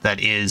 because that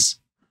is,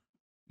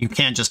 you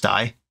can't just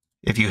die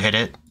if you hit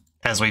it,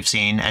 as we've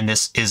seen. And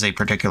this is a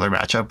particular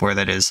matchup where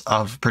that is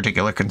of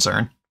particular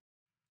concern.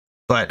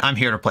 But I'm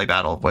here to play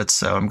Battle of Wits,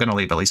 so I'm going to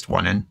leave at least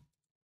 1 in.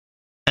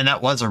 And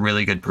that was a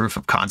really good proof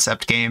of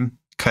concept game,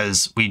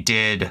 because we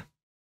did,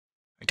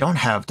 I don't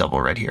have double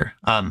red here.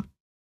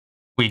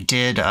 We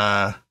did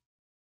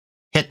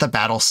hit the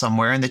battle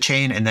somewhere in the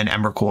chain and then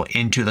Emrakul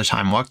into the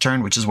time walk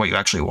turn, which is what you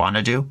actually want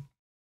to do.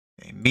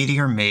 Okay,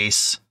 Meteor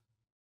Mace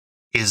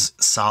is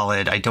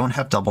solid. I don't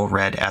have double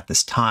red at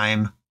this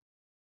time.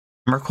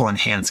 Emrakul in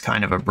hand's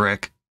kind of a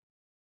brick.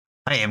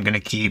 I am going to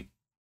keep,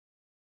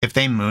 if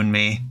they moon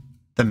me,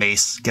 the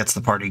Mace gets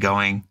the party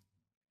going,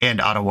 and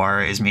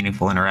Otawara is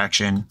meaningful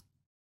interaction.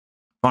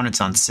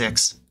 Opponent's on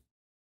 6,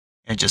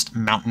 and just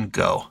mountain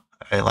go.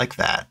 I like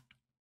that.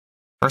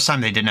 First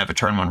time they didn't have a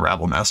turn 1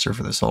 Rabble Master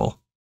for this whole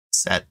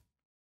set.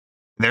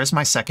 There's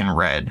my second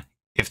red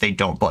if they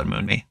don't Blood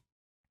Moon me.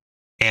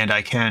 And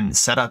I can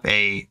set up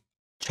a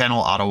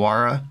Channel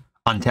Otawara,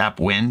 untap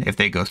win if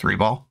they go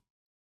 3-ball.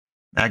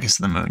 Magus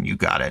of the Moon, you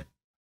got it.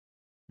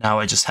 Now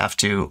I just have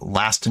to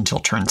last until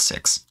turn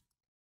 6.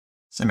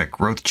 Simic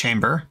Growth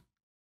Chamber.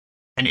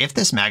 And if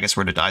this Magus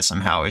were to die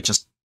somehow, it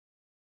just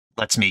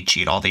lets me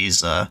cheat all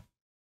these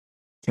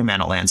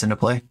 2-mana lands into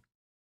play.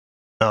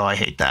 Oh, I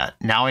hate that.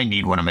 Now I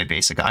need one of my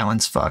basic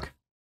islands. Fuck.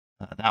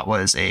 That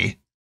was a...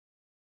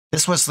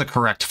 This was the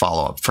correct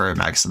follow-up for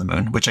Magus of the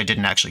Moon, which I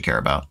didn't actually care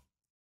about.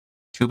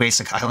 2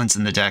 basic islands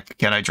in the deck.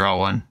 Can I draw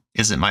one?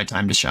 Is it my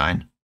time to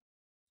shine?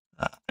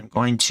 I'm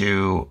going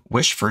to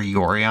wish for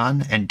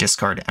Yorion and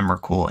discard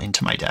Emrakul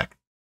into my deck.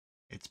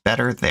 It's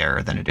better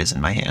there than it is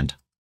in my hand.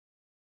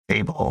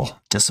 Fable.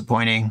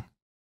 Disappointing.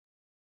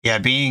 Yeah,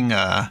 being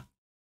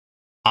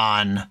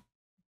on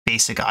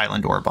basic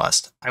island or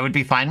bust. I would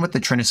be fine with the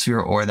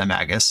Trinisphere or the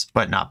Magus,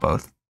 but not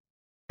both.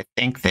 I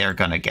think they're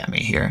going to get me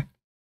here.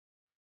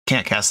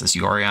 Can't cast this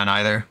Yorion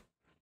either.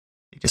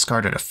 They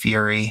discarded a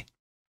Fury.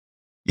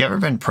 You ever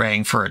been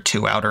praying for a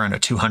 2-outer in a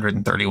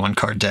 231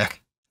 card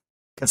deck?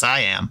 Because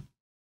I am.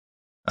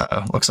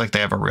 Uh-oh, looks like they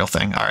have a real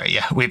thing. All right,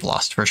 yeah, we've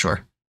lost for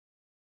sure.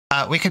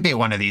 We could be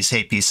one of these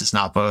hate pieces,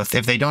 not both.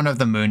 If they don't have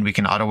the moon, we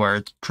can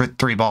auto-wear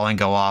 3-ball and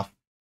go off.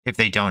 If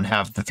they don't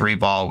have the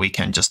 3-ball, we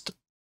can just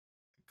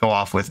go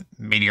off with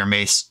Meteor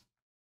Mace.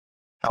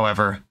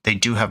 However, they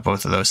do have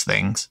both of those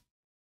things.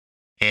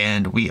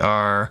 And we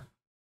are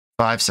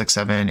 5, 6,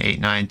 7, 8,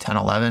 9, 10,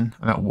 11.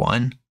 I'm at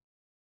 1.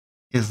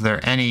 Is there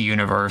any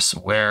universe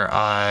where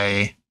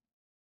I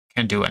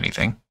can do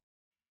anything?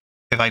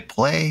 If I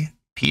play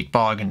Peat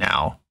Bog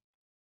now,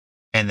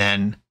 and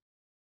then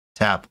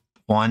tap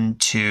 1,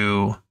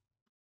 2,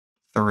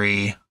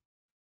 3,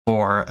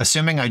 4,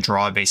 assuming I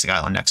draw a basic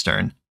island next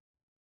turn,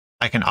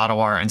 I can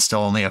Otawara and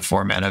still only have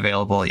 4 mana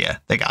available. Yeah,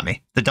 they got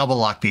me. The double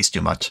lock piece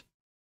too much.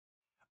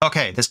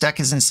 Okay, this deck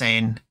is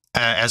insane,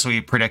 as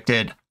we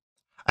predicted.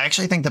 I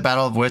actually think the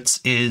Battle of Wits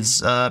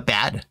is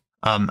bad.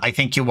 I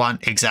think you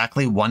want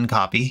exactly 1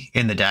 copy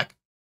in the deck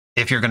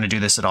if you're going to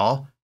do this at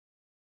all.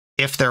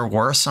 If there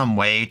were some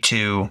way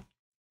to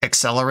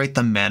accelerate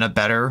the mana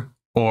better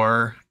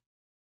or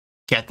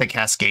get the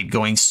Cascade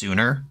going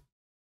sooner,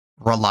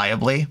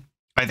 reliably,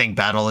 I think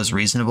Battle is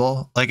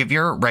reasonable. Like, if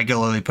you're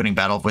regularly putting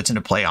Battle of Wits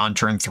into play on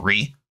turn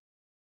 3,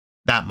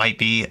 that might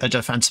be a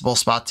defensible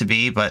spot to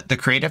be, but the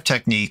creative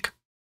technique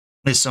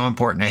is so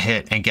important to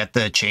hit and get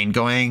the chain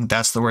going.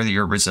 That's where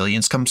your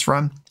resilience comes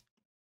from.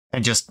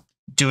 And just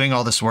doing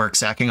all this work,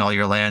 sacking all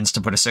your lands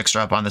to put a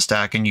 6-drop on the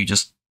stack, and you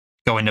just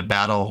go into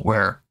battle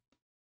where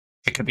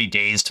it could be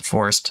dazed,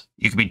 forced,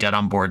 you could be dead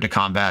on board to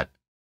combat.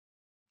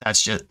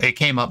 That's just, it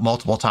came up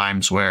multiple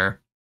times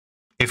where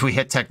if we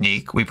hit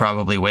technique, we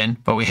probably win,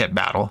 but we hit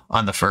battle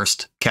on the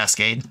first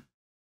Cascade.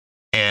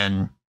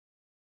 And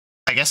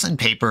I guess in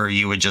paper,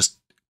 you would just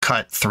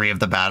cut 3 of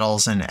the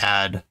battles and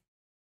add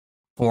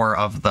 4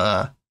 of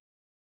the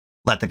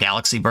Let the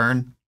Galaxy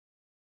Burn.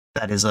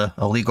 That is a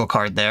legal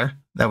card there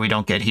that we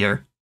don't get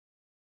here.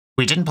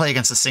 We didn't play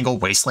against a single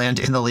Wasteland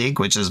in the league,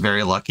 which is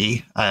very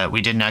lucky.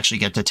 We didn't actually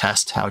get to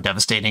test how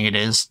devastating it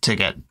is to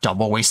get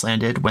double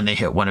Wastelanded when they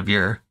hit one of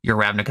your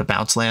Ravnica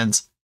bounce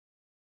lands.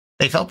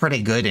 They felt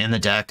pretty good in the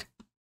deck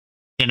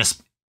in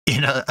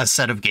a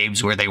set of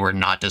games where they were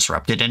not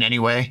disrupted in any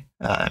way.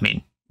 I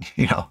mean,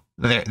 you know,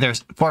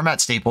 there's format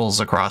staples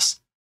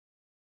across.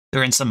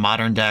 They're in some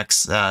modern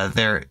decks.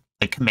 They're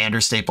like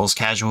Commander staples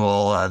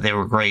casual. They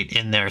were great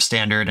in their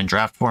standard and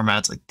draft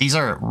formats. Like, these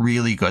are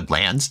really good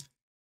lands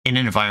in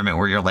an environment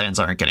where your lands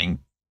aren't getting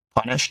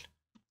punished.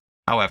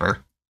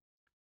 However,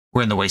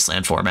 we're in the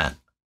Wasteland format.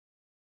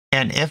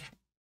 And if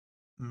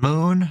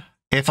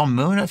a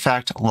moon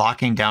effect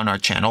locking down our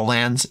channel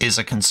lands is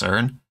a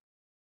concern,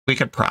 we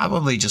could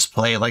probably just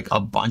play like a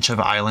bunch of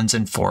islands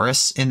and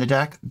forests in the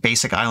deck.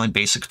 Basic island,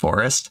 basic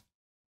forest.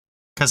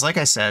 Because like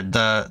I said,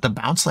 the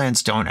bounce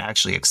lands don't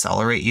actually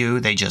accelerate you.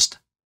 They just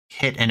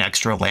hit an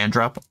extra land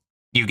drop.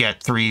 You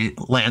get 3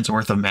 lands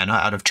worth of mana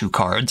out of 2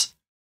 cards,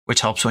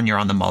 which helps when you're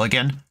on the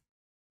mulligan.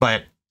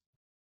 But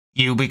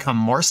you become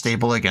more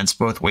stable against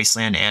both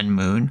Wasteland and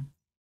Moon.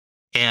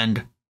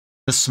 And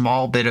the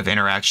small bit of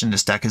interaction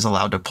this deck is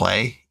allowed to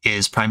play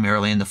is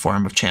primarily in the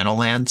form of channel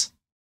lands.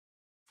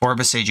 For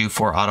Boseiju,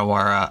 for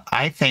Otawara,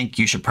 I think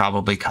you should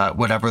probably cut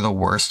whatever the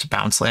worst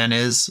bounce land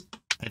is.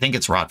 I think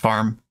it's Rot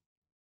Farm,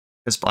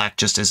 because black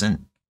just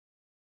isn't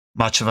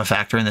much of a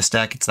factor in this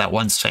deck. It's that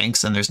one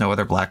Sphinx, and there's no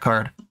other black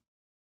card.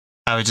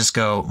 I would just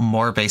go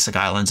more basic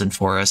islands and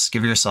forests.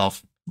 Give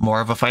yourself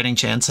more of a fighting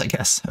chance, I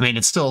guess. I mean,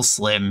 it's still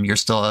slim. You're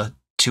still a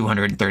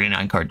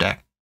 239 card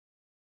deck.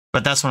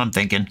 But that's what I'm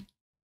thinking.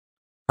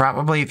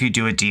 Probably if you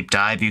do a deep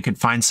dive, you could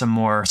find some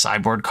more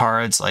sideboard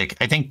cards. Like,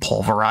 I think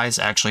Pulverize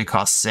actually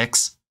costs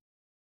 6.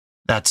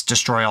 That's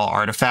destroy all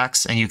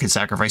artifacts, and you could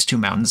sacrifice 2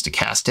 mountains to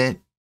cast it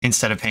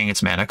instead of paying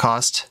its mana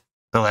cost.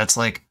 So that's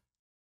like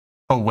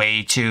a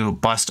way to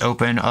bust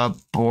open a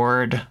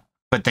board,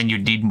 but then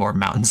you'd need more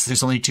mountains.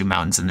 There's only 2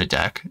 mountains in the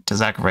deck to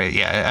sacrifice.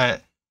 Yeah,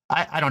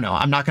 I don't know.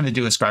 I'm not going to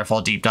do a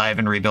Scryfall deep dive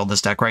and rebuild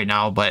this deck right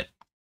now, but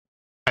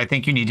I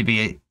think you need to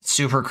be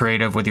super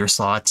creative with your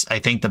slots. I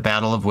think the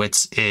Battle of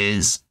Wits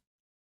is...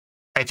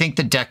 I think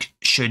the deck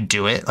should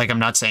do it. Like, I'm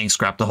not saying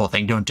scrap the whole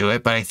thing, don't do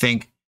it, but I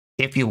think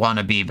if you want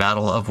to be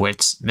Battle of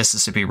Wits,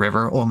 Mississippi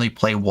River, only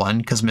play 1,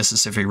 because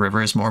Mississippi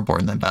River is more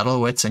important than Battle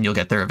of Wits, and you'll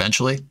get there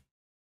eventually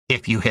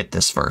if you hit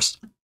this first.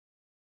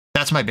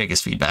 That's my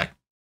biggest feedback.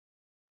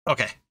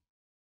 Okay.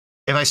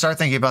 If I start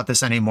thinking about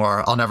this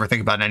anymore, I'll never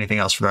think about anything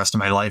else for the rest of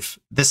my life.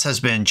 This has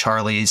been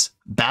Charlie's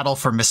Battle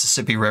for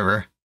Mississippi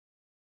River.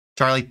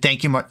 Charlie,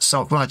 thank you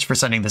so much for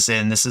sending this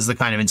in. This is the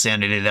kind of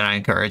insanity that I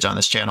encourage on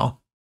this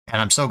channel.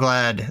 And I'm so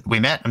glad we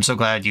met. I'm so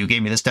glad you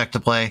gave me this deck to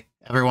play.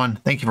 Everyone,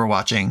 thank you for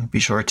watching. Be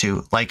sure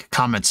to like,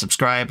 comment,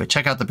 subscribe,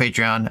 check out the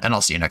Patreon, and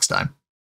I'll see you next time.